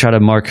achievement and try to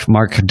mark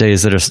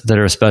days that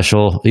are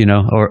special,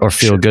 or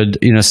feel good,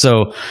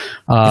 So it's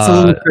a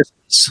little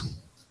Christmas.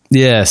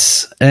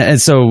 Yes.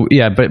 And so,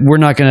 but we're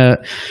not going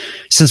to,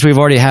 since we've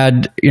already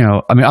had,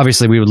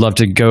 obviously we would love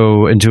to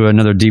go into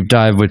another deep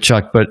dive with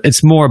Chuck, but it's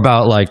more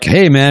about like,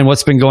 hey man,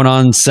 what's been going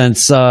on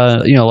since,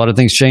 a lot of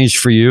things changed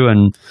for you.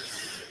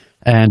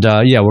 We'll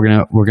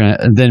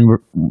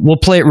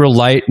play it real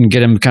light and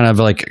get him kind of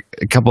like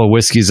a couple of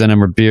whiskeys in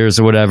him or beers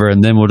or whatever.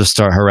 And then we'll just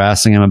start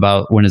harassing him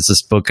about when is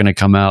this book going to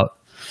come out?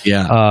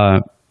 Yeah.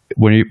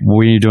 When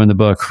are you doing the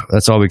book?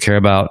 That's all we care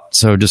about.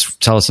 So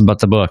just tell us about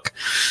the book.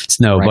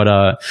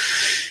 But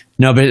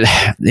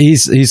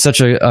he's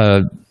such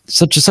a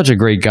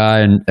great guy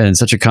and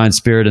such a kind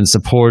spirit and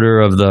supporter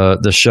of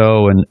the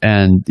show.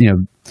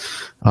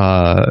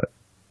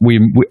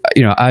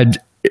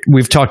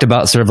 we've talked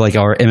about sort of like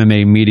our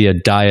MMA media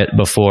diet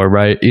before,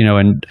 right? You know,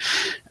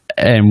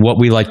 and what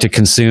we like to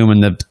consume,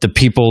 and the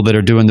people that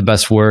are doing the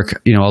best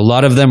work, you know, a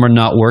lot of them are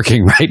not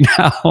working right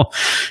now.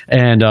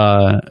 And,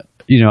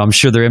 you know, I'm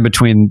sure they're in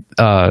between,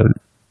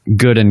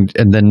 good and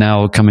then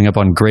now coming up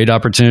on great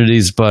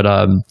opportunities. But,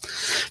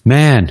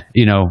 man,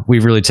 you know,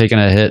 we've really taken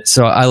a hit.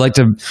 So I like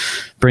to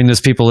bring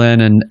those people in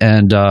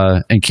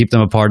and keep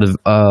them a part of,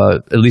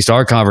 at least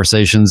our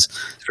conversations.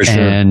 For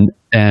sure.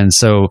 And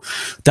so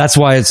that's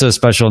why it's so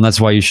special, and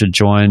that's why you should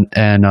join.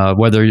 And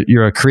whether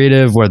you're a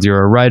creative, whether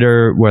you're a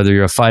writer, whether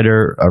you're a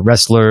fighter, a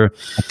wrestler,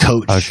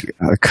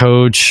 a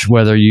coach,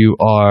 whether you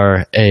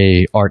are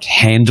a art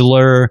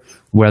handler,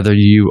 whether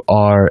you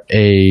are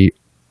a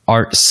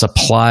art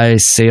supply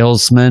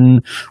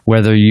salesman,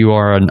 whether you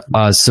are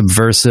a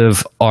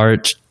subversive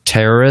art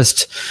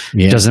terrorist,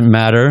 doesn't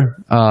matter.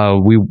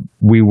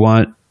 We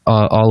want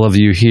all of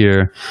you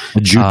here.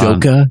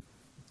 Judoka.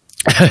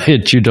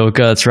 Judoka,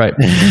 that's right.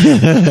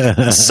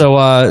 So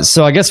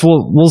I guess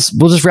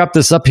we'll just wrap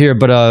this up here.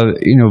 But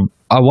you know,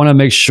 I want to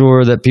make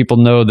sure that people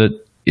know that,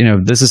 you know,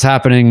 this is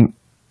happening.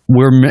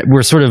 We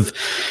were sort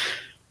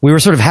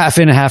of half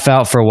in, half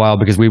out for a while,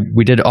 because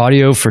we did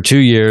audio for 2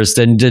 years,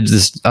 then did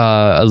this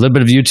a little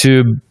bit of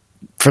YouTube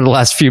for the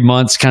last few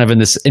months, kind of in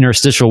this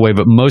interstitial way.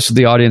 But most of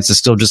the audience is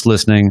still just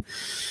listening.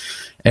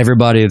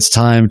 Everybody, it's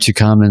time to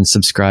come and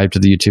subscribe to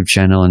the YouTube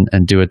channel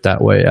and do it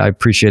that way. I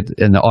appreciate it,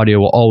 and the audio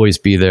will always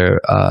be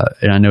there.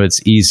 And I know it's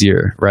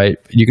easier, right?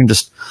 You can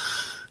just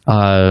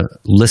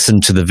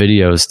listen to the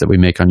videos that we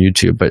make on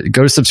YouTube, but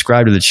go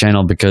subscribe to the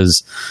channel,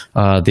 because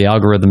the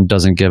algorithm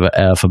doesn't give a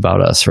F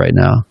about us right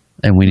now,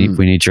 and we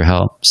need your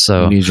help.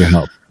 So we need your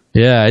help.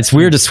 Yeah, it's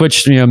weird to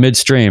switch, you know,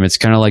 midstream. It's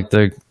kind of like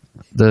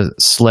the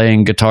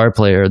slaying guitar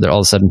player that all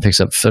of a sudden picks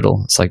up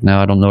fiddle. It's like,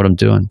 now I don't know what I'm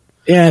doing.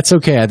 Yeah, it's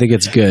okay. I think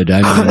it's good.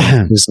 I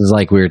mean, this is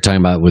like we were talking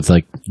about with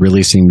like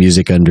releasing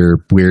music under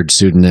weird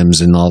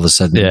pseudonyms, and all of a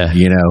sudden,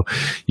 you know,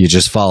 you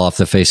just fall off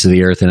the face of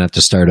the earth and have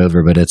to start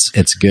over. But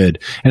it's good.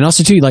 And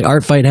also too, like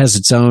Art Fight has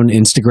its own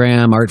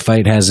Instagram. Art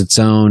Fight has its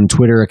own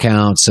Twitter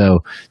account. So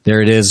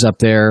there it is up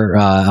there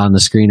on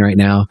the screen right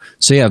now.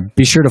 So yeah,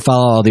 be sure to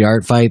follow all the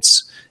Art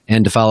Fights,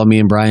 and to follow me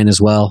and Brian as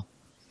well.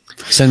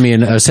 Send me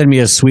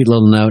a sweet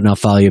little note, and I'll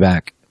follow you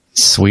back.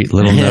 Sweet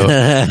little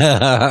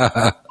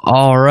note.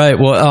 All right.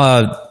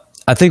 Well,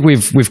 I think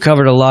we've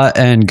covered a lot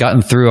and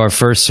gotten through our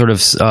first sort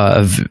of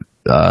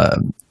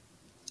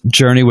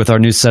journey with our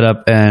new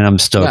setup, and I'm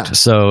stoked. Yeah,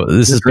 so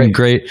this has been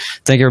great.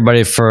 Thank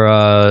everybody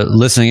for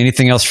listening.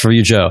 Anything else for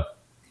you, Joe?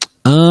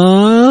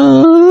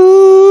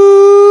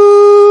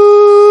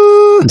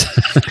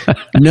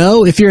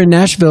 No, if you're in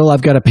Nashville,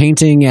 I've got a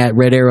painting at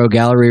Red Arrow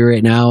Gallery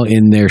right now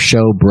in their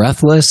show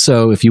Breathless.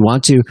 So if you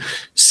want to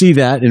see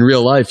that in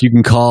real life, you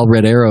can call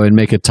Red Arrow and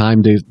make a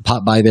time to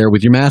pop by there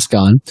with your mask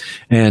on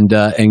and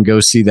go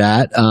see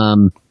that.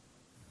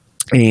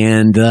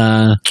 And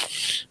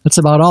that's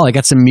about all. I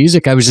got some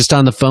music. I was just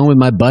on the phone with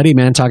my buddy,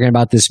 man, talking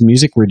about this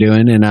music we're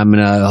doing, and I'm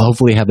gonna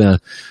hopefully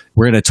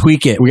we're gonna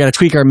tweak it. We got to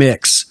tweak our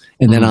mix,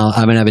 and then I'm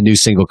gonna have a new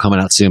single coming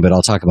out soon. But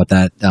I'll talk about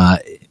that.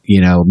 You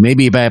know,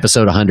 maybe by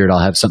episode 100, I'll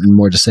have something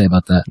more to say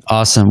about that.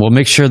 Awesome. Well,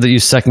 make sure that you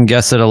second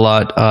guess it a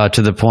lot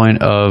to the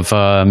point of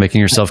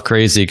making yourself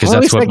crazy, because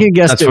that's what second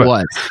guessed it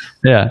was.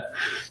 Yeah,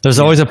 there's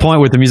always a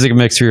point with the music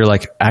mix where you're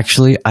like,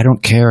 actually, I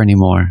don't care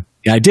anymore.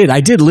 Yeah, I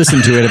did listen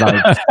to it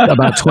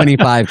about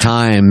 25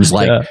 times,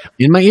 like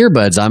in my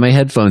earbuds, on my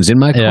headphones, in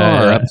my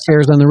car,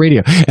 upstairs on the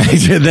radio.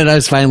 And then I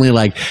was finally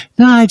like,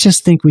 no, I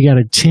just think we got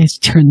to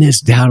turn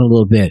this down a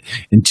little bit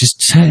and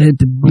just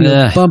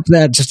bump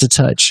that just a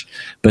touch.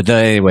 But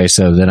anyway,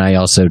 so then I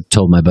also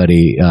told my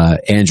buddy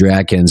Andrew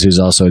Atkins, who's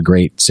also a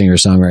great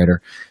singer-songwriter.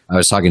 I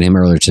was talking to him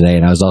earlier today,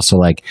 and I was also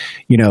like,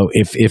 you know,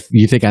 if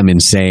you think I'm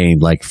insane,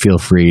 like, feel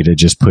free to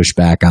just push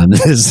back on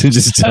this and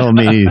just tell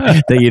me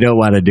that you don't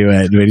want to do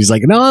it. But he's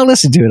like, no, I'll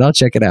listen to it. I'll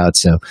check it out.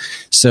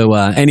 So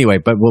anyway,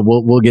 but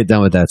we'll get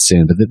done with that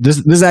soon. But this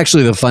is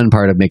actually the fun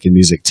part of making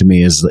music to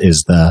me is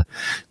the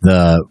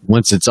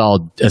once it's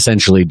all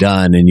essentially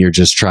done and you're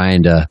just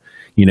trying to,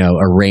 you know,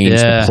 arrange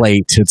the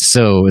plate.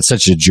 It's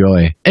such a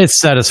joy. It's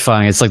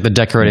satisfying. It's like the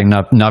decorating,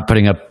 not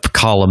putting up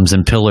columns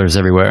and pillars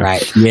everywhere.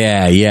 Right.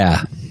 Yeah.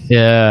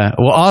 Yeah.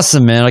 Well,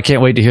 awesome, man. I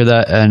can't wait to hear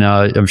that. And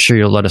I'm sure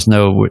you'll let us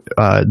know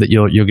that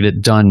you'll get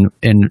it done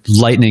in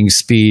lightning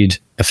speed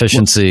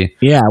efficiency.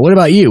 Yeah. What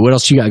about you? What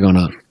else you got going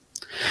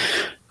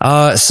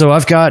on? So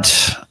I've got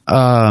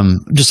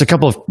just a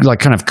couple of like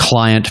kind of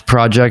client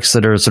projects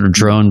that are sort of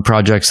drone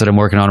projects that I'm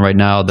working on right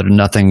now that are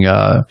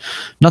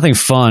nothing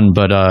fun,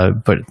 but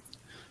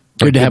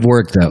good to have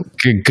work though.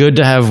 Good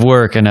to have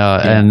work and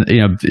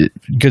you know,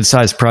 good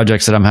sized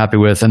projects that I'm happy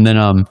with. And then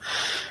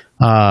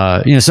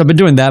you know, so I've been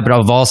doing that, but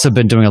I've also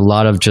been doing a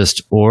lot of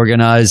just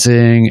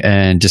organizing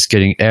and just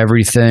getting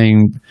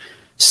everything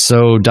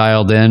so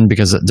dialed in,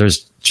 because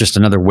there's just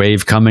another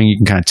wave coming. You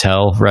can kind of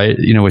tell, right?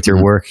 You know, with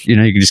your work, you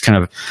know, you can just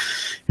kind of,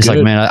 it's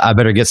like, man, I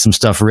better get some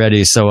stuff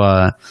ready. So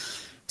I've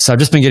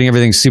just been getting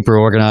everything super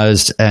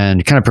organized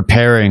and kind of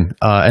preparing.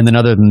 And then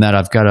other than that,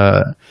 I've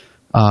got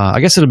I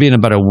guess it'll be in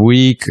about a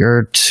week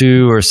or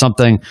two or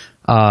something.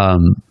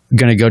 Going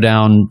to go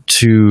down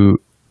to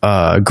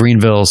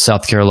Greenville,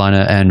 South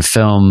Carolina, and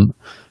film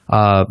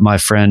my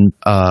friend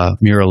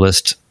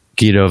muralist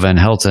Guido Van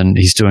Helten.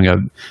 He's doing a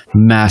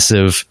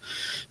massive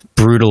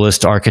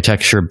brutalist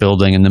architecture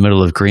building in the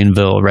middle of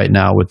Greenville right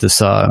now with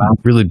this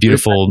really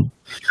beautiful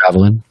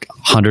Traveling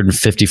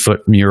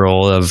 150-foot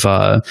mural of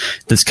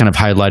that's kind of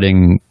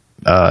highlighting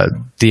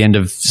the end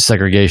of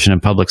segregation in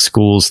public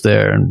schools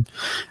there. And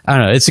I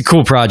don't know, it's a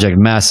cool project,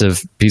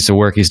 massive piece of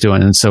work he's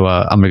doing. And so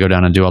I'm going to go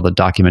down and do all the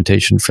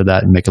documentation for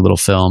that and make a little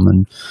film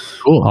and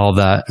all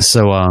that.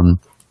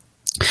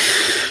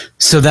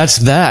 So that's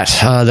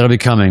that'll be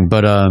coming.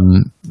 But,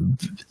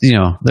 you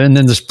know, and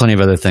then there's plenty of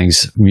other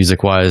things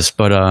music wise,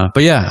 but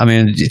yeah, I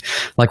mean,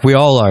 like we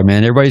all are,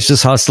 man, everybody's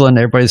just hustling.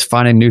 Everybody's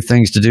finding new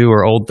things to do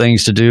or old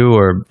things to do,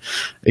 or,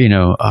 you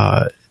know,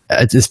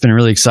 it's been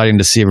really exciting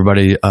to see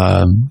everybody,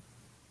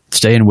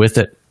 staying with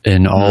it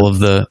in all of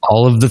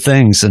the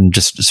things, and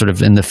just sort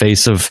of in the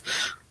face of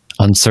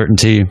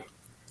uncertainty.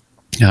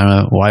 I don't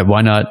know,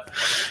 why not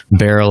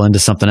barrel into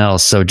something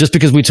else? So just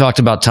because we talked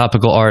about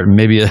topical art and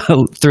maybe threw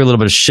a little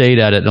bit of shade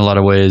at it in a lot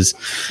of ways,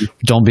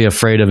 don't be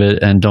afraid of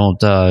it, and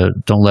don't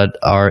let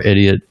our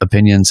idiot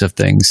opinions of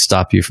things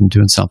stop you from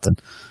doing something.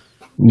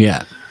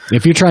 Yeah.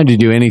 If you're trying to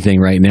do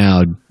anything right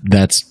now,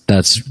 that's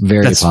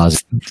very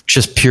positive.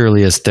 Just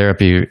purely as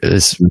therapy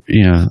is,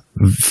 you know,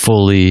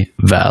 fully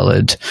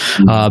valid.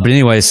 But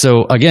anyway,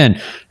 so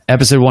again,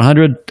 episode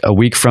 100, a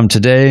week from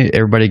today.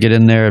 Everybody get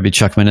in there. It'll be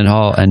Chuck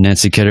Mindenhall and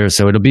Nancy Kidder.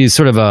 So it'll be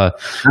sort of a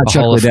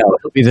Chuck Liddell.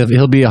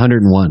 He'll be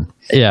 101.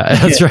 Yeah,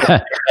 that's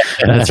right.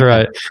 That's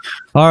right.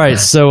 All right.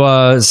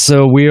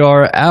 So we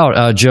are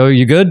out. Joe,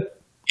 you good?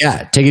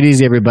 Yeah. Take it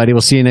easy, everybody.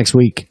 We'll see you next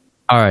week.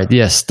 All right.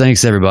 Yes.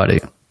 Thanks,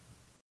 everybody.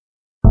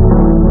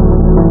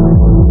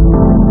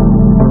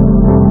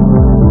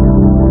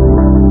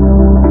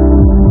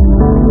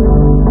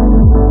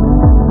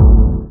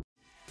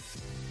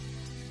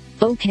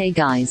 Okay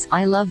guys,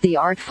 I love the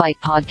Art Fight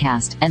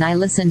podcast, and I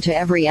listen to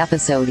every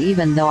episode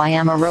even though I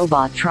am a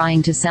robot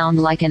trying to sound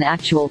like an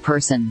actual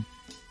person.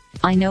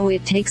 I know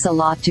it takes a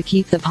lot to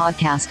keep the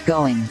podcast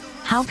going.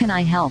 How can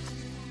I help?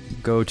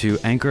 Go to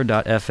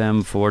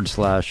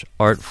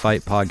anchor.fm/Art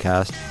Fight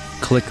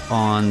podcast. Click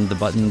on the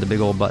button, the big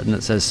old button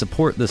that says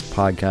support this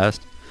podcast.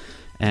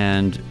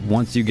 And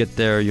once you get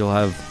there, you'll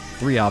have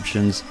 3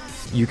 options.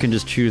 You can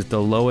just choose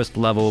the lowest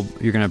level.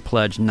 You're going to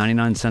pledge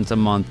 99 cents a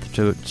month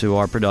to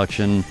our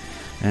production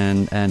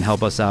and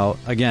help us out.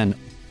 Again,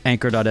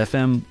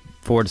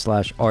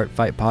 anchor.fm/Art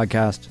Fight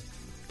podcast.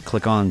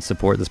 Click on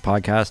support this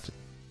podcast.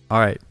 All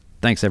right.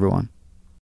 Thanks, everyone.